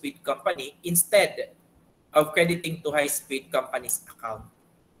low-speed company instead of crediting to high-speed company's account.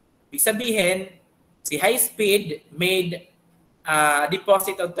 Ibig sabihin, si high-speed made a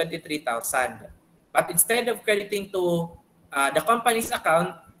deposit of 23,000. But instead of crediting to the company's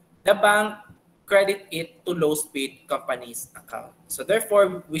account, the bank credit it to low-speed company's account. So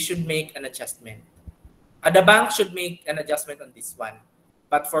therefore, we should make an adjustment. The bank should make an adjustment on this one.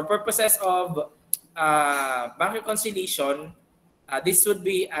 But for purposes of bank reconciliation, this would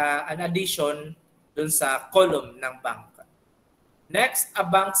be an addition dun sa column ng bank. Next, a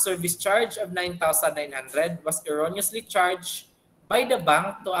bank service charge of 9,900 was erroneously charged by the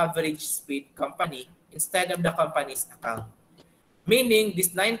bank to average speed company instead of the company's account. Meaning,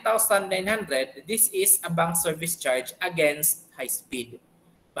 this 9,900, this is a bank service charge against high speed.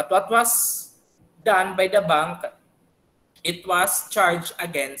 But what was done by the bank, it was charged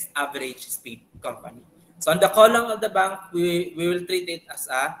against average speed company. So on the column of the bank, we will treat it as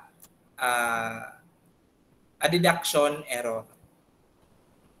a deduction error.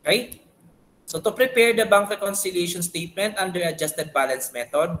 Okay? So to prepare the bank reconciliation statement under adjusted balance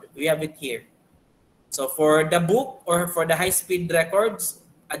method, we have it here. So for the book or for the high-speed records,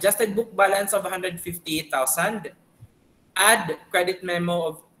 adjusted book balance of 158,000, add credit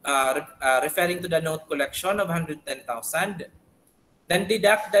memo of referring to the note collection of 110,000. Then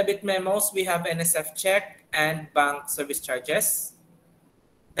deduct debit memos, we have NSF check and bank service charges.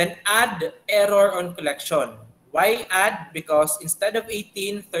 Then add error on collection. Why add? Because instead of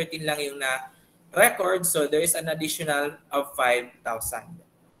 18, 13 lang yung na record, so there is an additional of 5,000.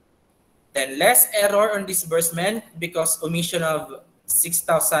 Then less error on disbursement because omission of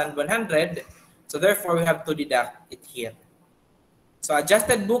 6,100. So therefore, we have to deduct it here. So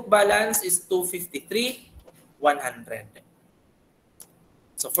adjusted book balance is 253,100.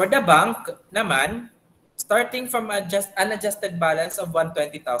 So for the bank naman, starting from unadjusted balance of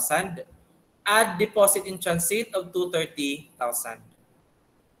 120,000, add deposit in transit of 230,000.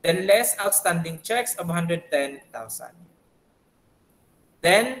 Then less outstanding checks of 110,000.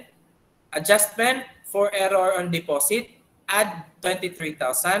 Then adjustment for error on deposit, add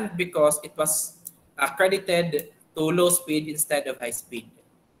 23,000 because it was credited to low speed instead of high speed.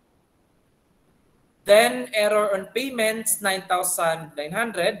 Then error on payments,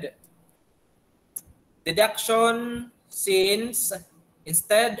 9,900. Deduction since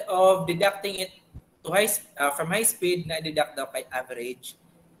instead of deducting it to from high speed, na-deduct daw kay average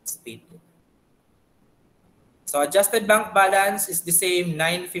speed. So adjusted bank balance is the same,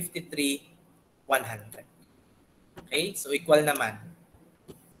 953,100. Okay, so equal naman.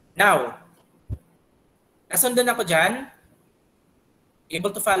 Now, nasundan ako dyan?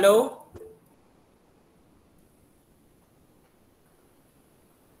 Able to follow?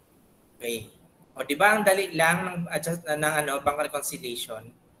 Okay. O di ba ang dali lang ng bank reconciliation?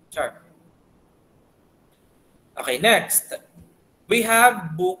 Sure. Okay, next. We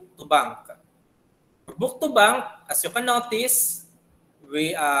have book to bank. For book to bank, as you can notice,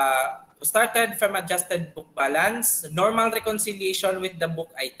 we started from adjusted book balance, normal reconciliation with the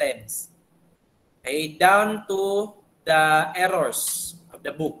book items. Okay, down to the errors of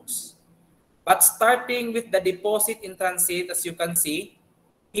the books. But starting with the deposit in transit, as you can see,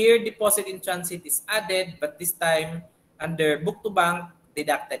 here deposit in transit is added, but this time under book to bank,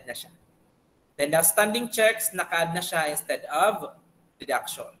 deducted na siya. Then the outstanding checks, naka-add na siya instead of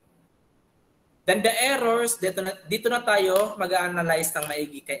deduction. Then the errors, dito na tayo mag-analyze ng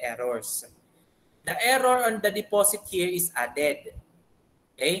maigi kay errors. The error on the deposit here is added.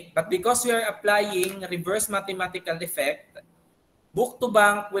 Okay? But because we are applying reverse mathematical effect, book to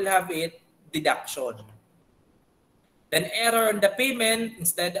bank will have it deduction. Then error on the payment,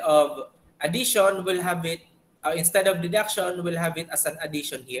 instead of addition, will have it, instead of deduction, will have it as an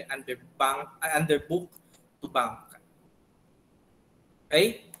addition here under book to bank.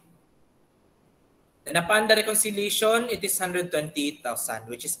 Okay? Then upon the reconciliation, it is 120,000,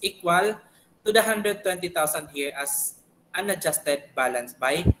 which is equal to the 120,000 here as unadjusted balance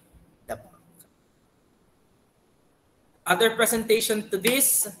by the bank. Other presentation to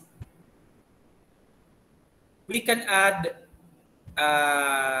this, we can add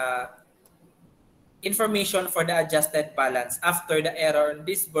information for the adjusted balance after the error on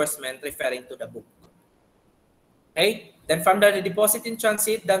disbursement referring to the book. Okay? Then from the deposit in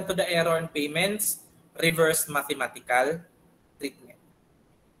transit down to the error on payments, reverse mathematical treatment.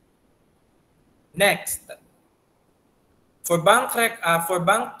 Next, for bank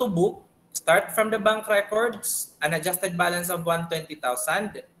to book, start from the bank records, an adjusted balance of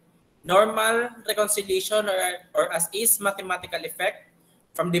 120,000, normal reconciliation or as is mathematical effect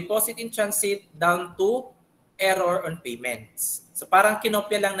from deposit in transit down to error on payments. So parang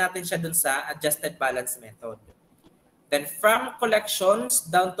kinopya lang natin siya dun sa adjusted balance method. Then from collections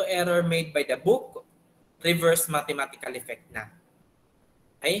down to error made by the book, reverse mathematical effect na.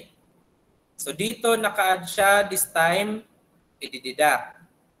 Okay? So dito naka-add siya, this time i-deduct.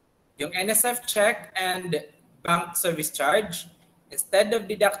 Yung NSF check and bank service charge, instead of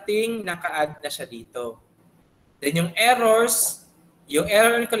deducting, naka-add na siya dito. Then yung errors, yung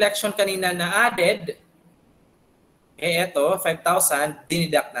error in collection kanina na added, eto, 5,000,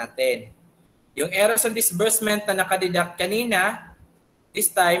 diniduct natin. Yung errors on disbursement na naka-deduct kanina, this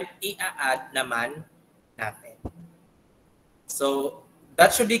time, i-add naman natin. So,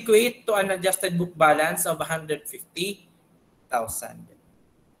 that should equate to an adjusted book balance of 150,000.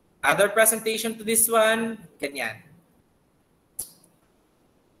 Other presentation to this one, ganyan.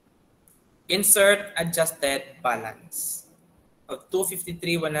 Insert adjusted balance of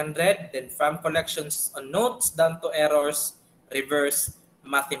 253,100, then from collections on notes down to errors, reverse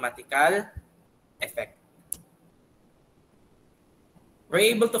mathematical effect. Were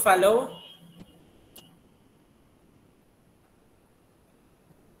you able to follow?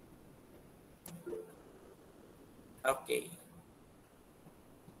 Okay.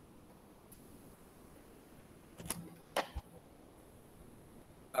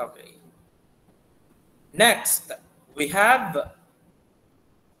 Okay. Next, we have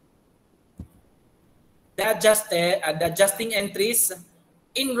the adjusting entries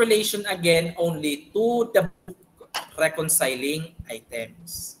in relation again only to the reconciling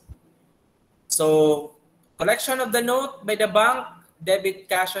items. So, collection of the note by the bank, debit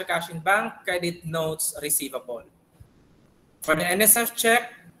cash or cash in bank, credit notes receivable. For the NSF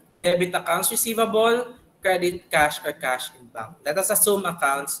check, debit accounts receivable, credit cash or cash in bank. Let us assume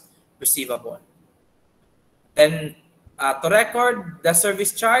accounts receivable. Then to record the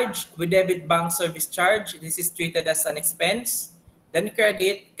service charge, we debit bank service charge. This is treated as an expense. then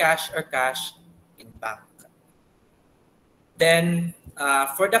credit cash or cash in bank. Then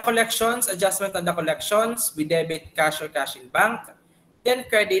for the collections, adjustment on the collections, we debit cash or cash in bank, then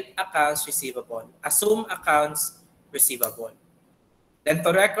credit accounts receivable. Assume accounts receivable. Then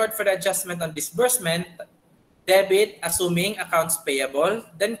to record for the adjustment on disbursement, debit assuming accounts payable,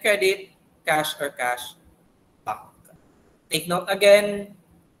 then credit cash or cash bank. Take note again,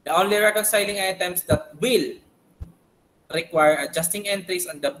 the only reconciling items that will require adjusting entries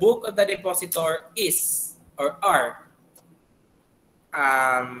on the book of the depositor is or are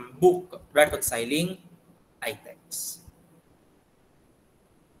book reconciling items.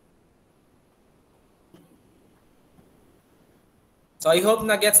 So I hope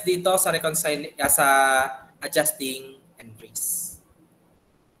na gets dito sa reconciling sa adjusting entries.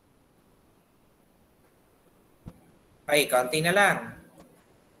 Okay, konti na lang.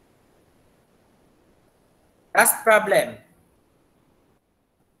 Last problem.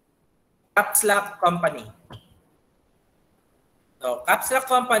 Caps Lock Company. So, Caps Lock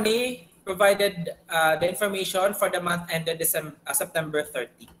Company provided the information for the month ended September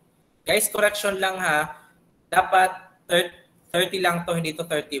 30. Guys, correction lang ha. Dapat 30 lang to, hindi to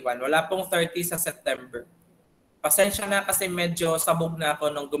 31. Wala pong 30 sa September. Pasensya na kasi medyo sabog na ako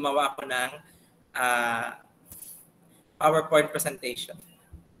nung gumawa ako ng PowerPoint presentation.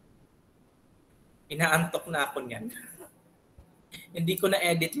 Inaantok na ako niyan. Hindi ko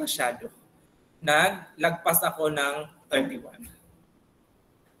na-edit masyado. Naglagpas ako ng 31.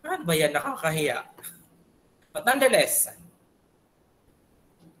 Ano ba yan? Nakakahiya. But nonetheless,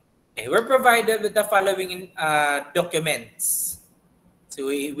 we're provided with the following documents. So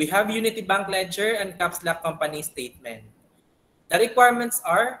we have Unity Bank Ledger and Caps Lock Company Statement. The requirements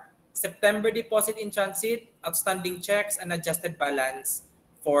are September deposit in transit, outstanding checks, and adjusted balance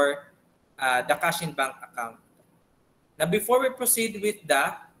for the cash in bank account. Now, before we proceed with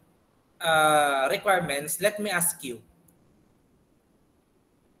the requirements, let me ask you.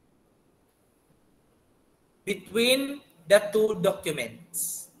 Between the two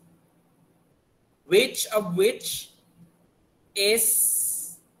documents, which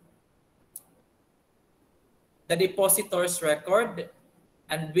is the depositor's record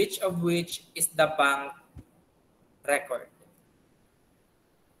and which is the bank record?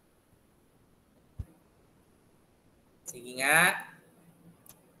 Sige nga.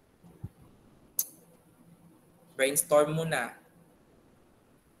 Brainstorm muna.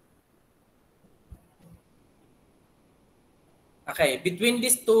 Okay, between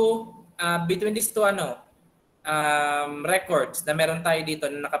these two records na meron tayo dito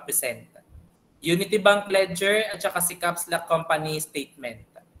na nakapresent. Unity Bank Ledger at saka si Caps Lock Company Statement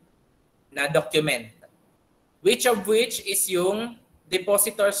na document. Which is yung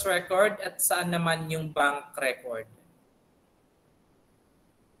depositor's record at saan naman yung bank record?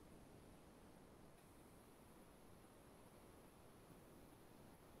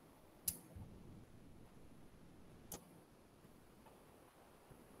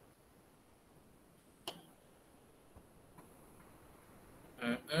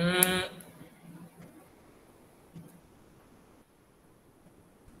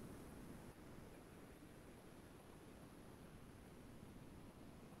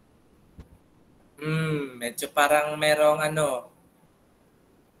 Medyo parang merong ano.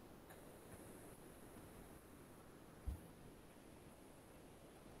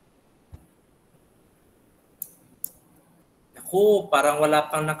 Naku, parang wala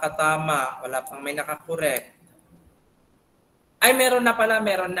pang nakatama, wala pang may nakakorek. Ay, meron na pala,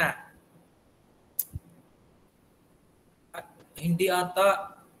 meron na. Hindi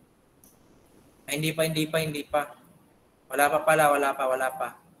ata. Ay, hindi pa. Wala pa pala, wala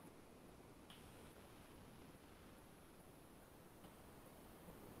pa.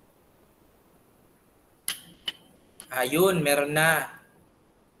 Ayun, meron na.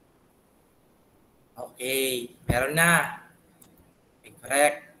 Okay, meron na. Okay,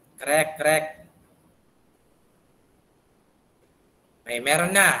 correct. Okay,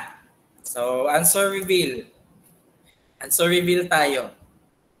 meron na. So, answer reveal. Answer reveal tayo.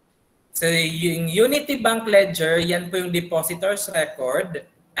 So, yung Unity Bank Ledger, yan po yung depositor's record.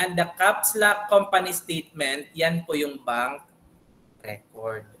 And the Caps Lock Company Statement, yan po yung bank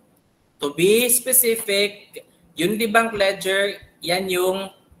record. To be specific, Unity Bank Ledger, yan yung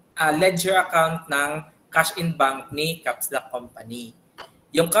ledger account ng cash in bank ni Caps Lock Company.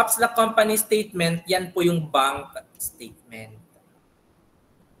 Yung Caps Lock Company Statement, yan po yung bank statement.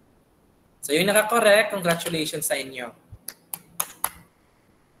 So yung nakakorek, congratulations sa inyo.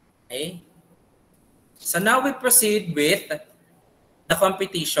 Okay? So now we proceed with the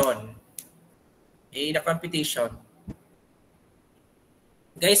competition. Okay, the competition.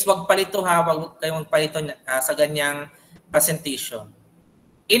 Guys, wag palito ha, wag kayong magpalito sa ganyang presentation.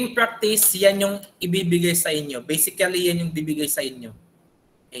 In practice, yan yung ibibigay sa inyo. Basically, yan yung bibigay sa inyo.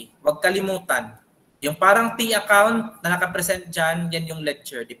 Okay, wag kalimutan. Yung parang T account na nakapresent dyan, yan yung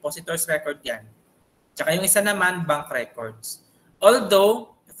ledger. Depositors record yan. Tsaka yung isa naman, bank records.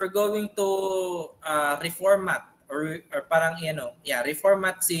 Although, if we're going to reformat or parang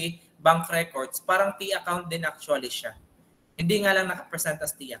reformat si bank records, parang T account din actually siya. Hindi nga lang nakapresent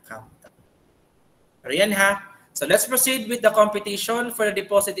as T account. Pero yan ha. So let's proceed with the computation for the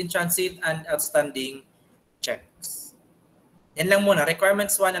deposit in transit and outstanding checks. Yan lang muna.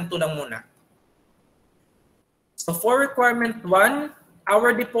 Requirements 1 and 2 lang muna. So for requirement 1, our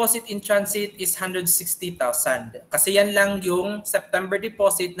deposit in transit is 160,000. Kasi yan lang yung September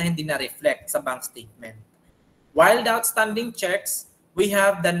deposit na hindi na-reflect sa bank statement. While the outstanding checks, we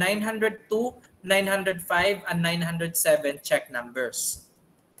have the 902, 905, and 907 check numbers.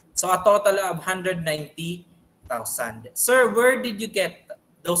 So a total of 190,000. Sir, where did you get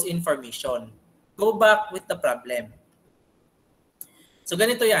those information? Go back with the problem. So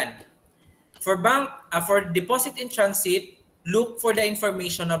ganito yan. For deposit in transit, look for the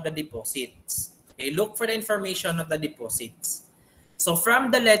information of the deposits. Okay, look for the information of the deposits. So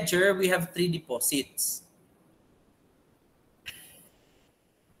from the ledger, we have 3 deposits.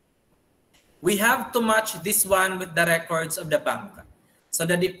 We have to match this one with the records of the bank. So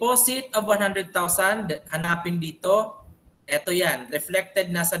the deposit of 100,000, hanapin dito. Ito yan,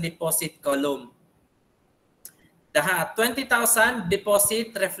 reflected na sa deposit column. The 20,000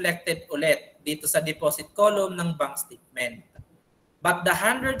 deposit reflected ulit dito sa deposit column ng bank statement. But the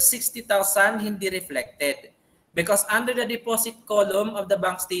 160,000 hindi reflected because under the deposit column of the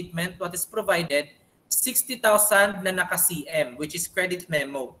bank statement, what is provided, 60,000 na naka-CM, which is credit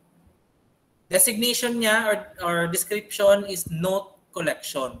memo. Designation niya or description is note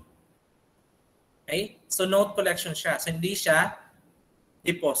collection. Okay? So note collection siya. So hindi siya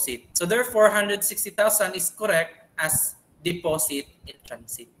deposit. So therefore, 160,000 is correct as deposit in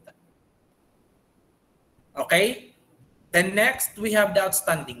transit. Okay? Then next, we have the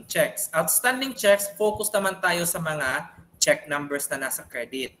outstanding checks. Outstanding checks, focus naman tayo sa mga check numbers na nasa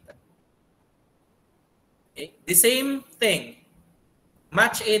credit. Okay? The same thing.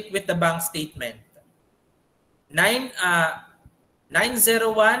 Match it with the bank statement. 901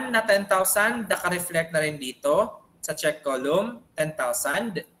 na 10,000, naka-reflect na rin dito sa check column,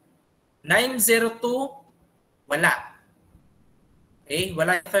 10,000. 902, wala. Okay?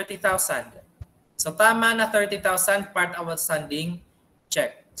 Wala 30,000. So tama na 30,000 part of outstanding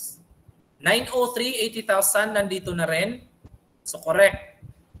checks. 903, 80,000 nandito na rin. So correct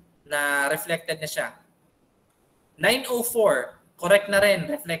na reflected na siya. 904, correct na rin,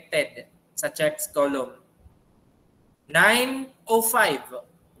 reflected sa checks column. 905,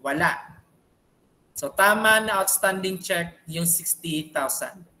 wala. So tama na outstanding check yung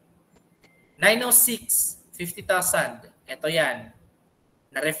 60,000. 906, 50,000. Ito yan.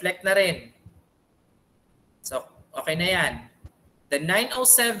 Na-reflect na rin. So, okay na yan. The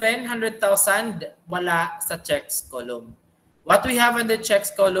 907, 100,000, wala sa checks column. What we have in the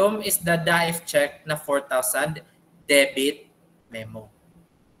checks column is the DAIF check na 4,000 debit memo.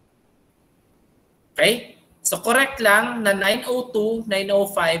 Okay? So, correct lang na 902,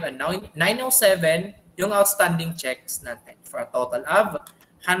 905, and 907 yung outstanding checks natin for a total of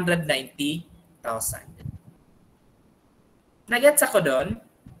 190,000. Nagets ako doon?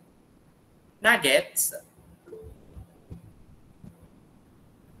 Nuggets?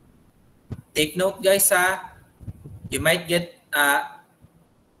 Take note guys ha. You might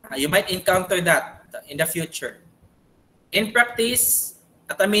encounter that in the future. In practice,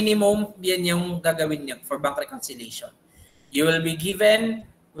 at a minimum, yan yung gagawin niyo for bank reconciliation. You will be given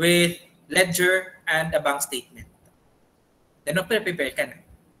with ledger and a bank statement. Then prepare ka na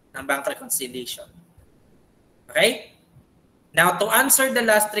ng bank reconciliation. Okay? Now, to answer the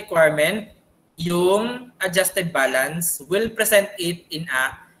last requirement, yung adjusted balance, will present it in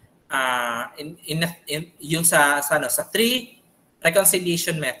sa 3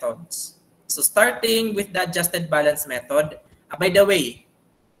 reconciliation methods. So starting with the adjusted balance method, by the way,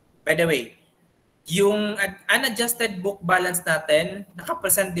 yung unadjusted book balance natin,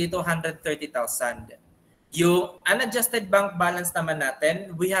 nakapresent dito 130,000. Yung unadjusted bank balance naman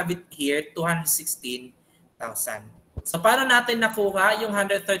natin, we have it here 216,000. So paano natin nakuha yung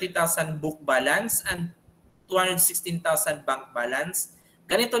 130,000 book balance and 216,000 bank balance?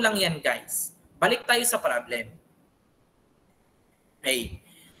 Ganito lang yan guys. Balik tayo sa problem. Okay.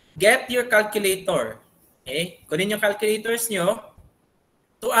 Get your calculator. Okay? Kunin yung calculators nyo.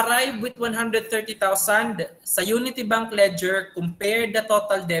 To arrive with 130,000 sa Unity Bank Ledger, compare the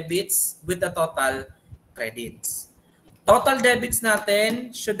total debits with the total credits. Total debits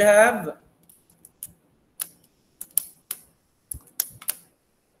natin should have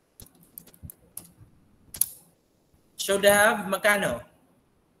magkano?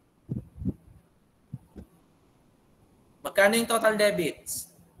 Magkano yung total debits?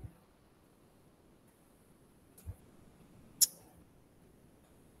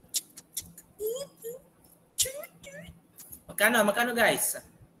 Magkano guys?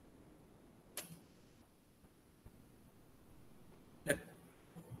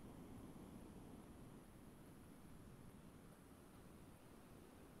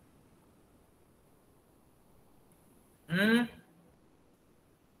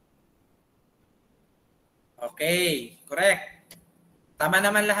 Okay, correct. Tama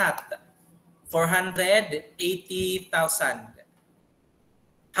naman lahat. 480,000.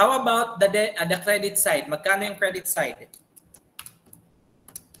 How about the credit side? Magkano yung credit side?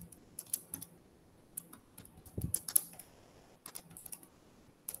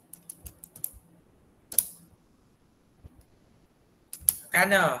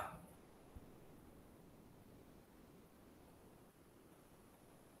 Magkano?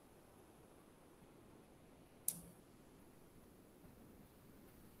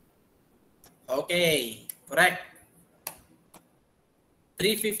 Okay, correct.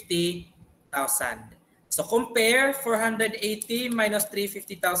 350,000. So compare 480 minus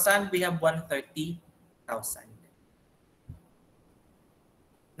 350,000, we have 130,000.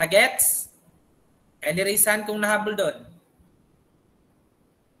 Nagets? Any reason kung nahabol doon?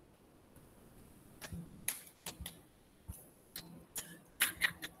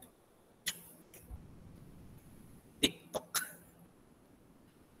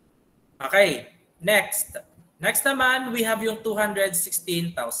 Okay, next. Next naman, we have yung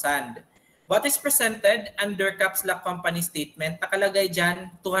 216,000. What is presented under caps lock company statement? Nakalagay dyan,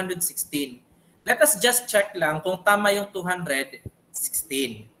 216. Let us just check lang kung tama yung 216.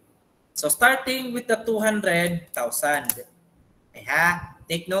 So starting with the 200,000. Okay, ha?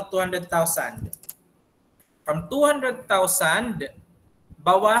 Take note, 200,000. From 200,000,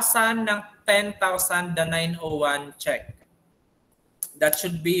 bawasan ng 10,000 the 901 check. That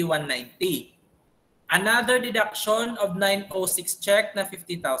should be 190. Another deduction of 906 check na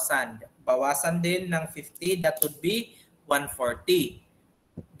 50,000. Bawasan din ng 50, that would be 140.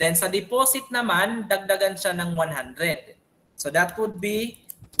 Then sa deposit naman, dagdagan siya ng 100. So that would be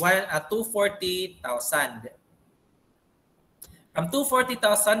 240,000. From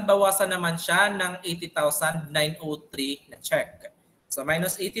 240,000, bawasan naman siya ng 80,903 na check. So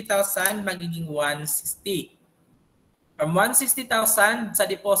minus 80,000, magiging 160. From 160,000 sa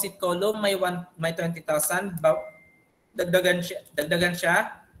deposit column, may 20,000, dagdagan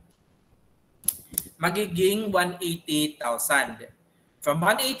siya, magiging 180,000. From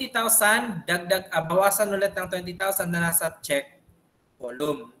 180,000, bawasan ulit ng 20,000 na nasa check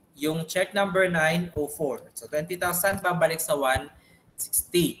column. Yung check number 904. So 20,000 babalik sa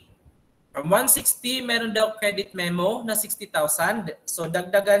 160. From 160, meron daw credit memo na 60,000. So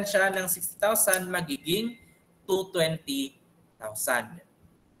dagdagan siya ng 60,000, magiging 220,000.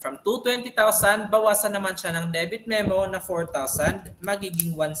 From 220,000, bawasan naman siya ng debit memo na 4,000,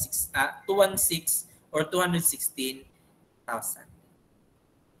 magiging 216 or 216,000.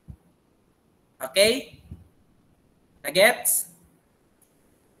 Okay? Nagets?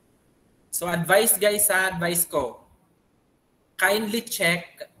 So advice guys, advice ko, kindly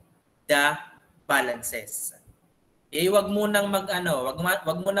check the balances. Wag mo nang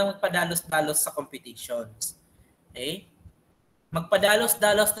wag mo nang magpadalos-dalos sa competitions. Okay?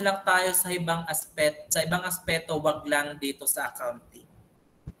 Magpadalos-dalos na lang tayo sa ibang aspeto, wag lang dito sa accounting.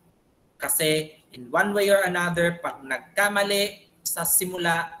 Kasi in one way or another, pag nagkamali sa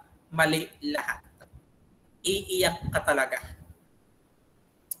simula, mali lahat. Iiyak ka talaga.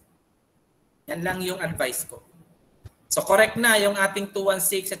 Yan lang yung advice ko. So correct na yung ating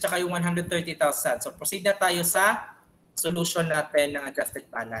 216 at saka yung 130,000. So proceed na tayo sa solution natin ng adjusted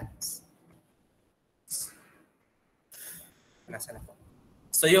balance.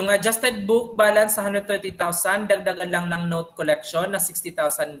 So yung adjusted book balance sa 130,000, dagdagan lang ng note collection na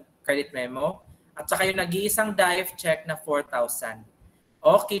 60,000 credit memo at saka yung nag-iisang dive check na 4,000.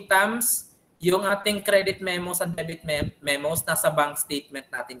 Okay, Tams, yung ating credit memos and debit memos nasa bank statement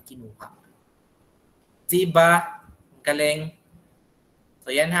natin kinuha. Diba? Galing.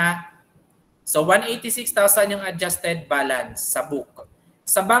 So yan ha. So 186,000 yung adjusted balance sa book.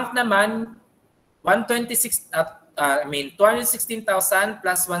 Sa bank naman, 216,000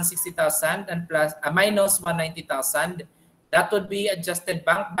 plus 160,000 and plus minus 190,000 That would be adjusted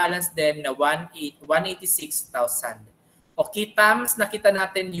bank balance then na 186,000. Okay, Tams, nakita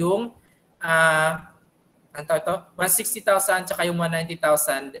natin yung 160,000 tsaka yung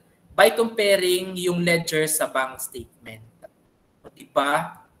 190,000 by comparing yung ledger sa bank statement. O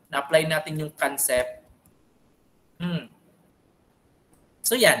diba? Na-apply natin yung concept.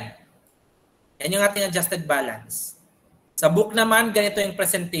 So yan. Yan yung ating adjusted balance. Sa book naman, ganito yung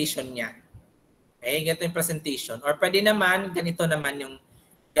presentation niya. Okay, ganito yung presentation. Or pwede naman, ganito naman yung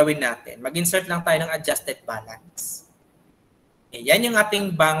gawin natin. Mag-insert lang tayo ng adjusted balance. Okay, yan yung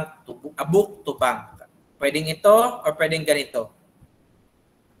ating book to bank. Pwedeng ito or pwedeng ganito.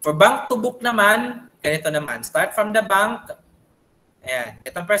 For bank to book naman, ganito naman. Start from the bank. Ayan,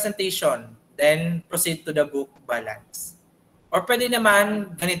 itong presentation. Then proceed to the book balance. Or pwede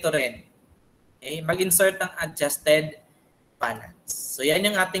naman ganito rin. Okay, mag-insert ng adjusted balance. So yan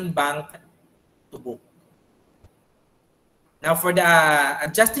yung ating bank to book. Now for the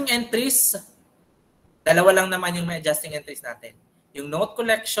adjusting entries, dalawa lang naman yung may adjusting entries natin. Yung note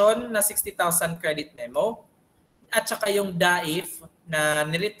collection na 60,000 credit memo at saka yung DAIF na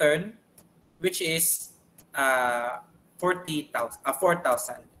ni-return which is 4,000.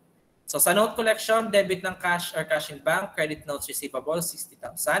 So sa note collection, debit ng cash or cash in bank, credit notes receivable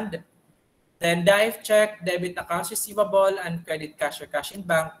 60,000. Then DAIF check, debit accounts receivable and credit cash or cash in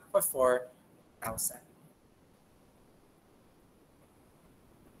bank for 4,000.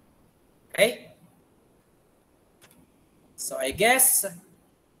 Okay? So I guess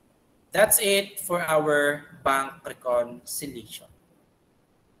that's it for our bank reconciliation.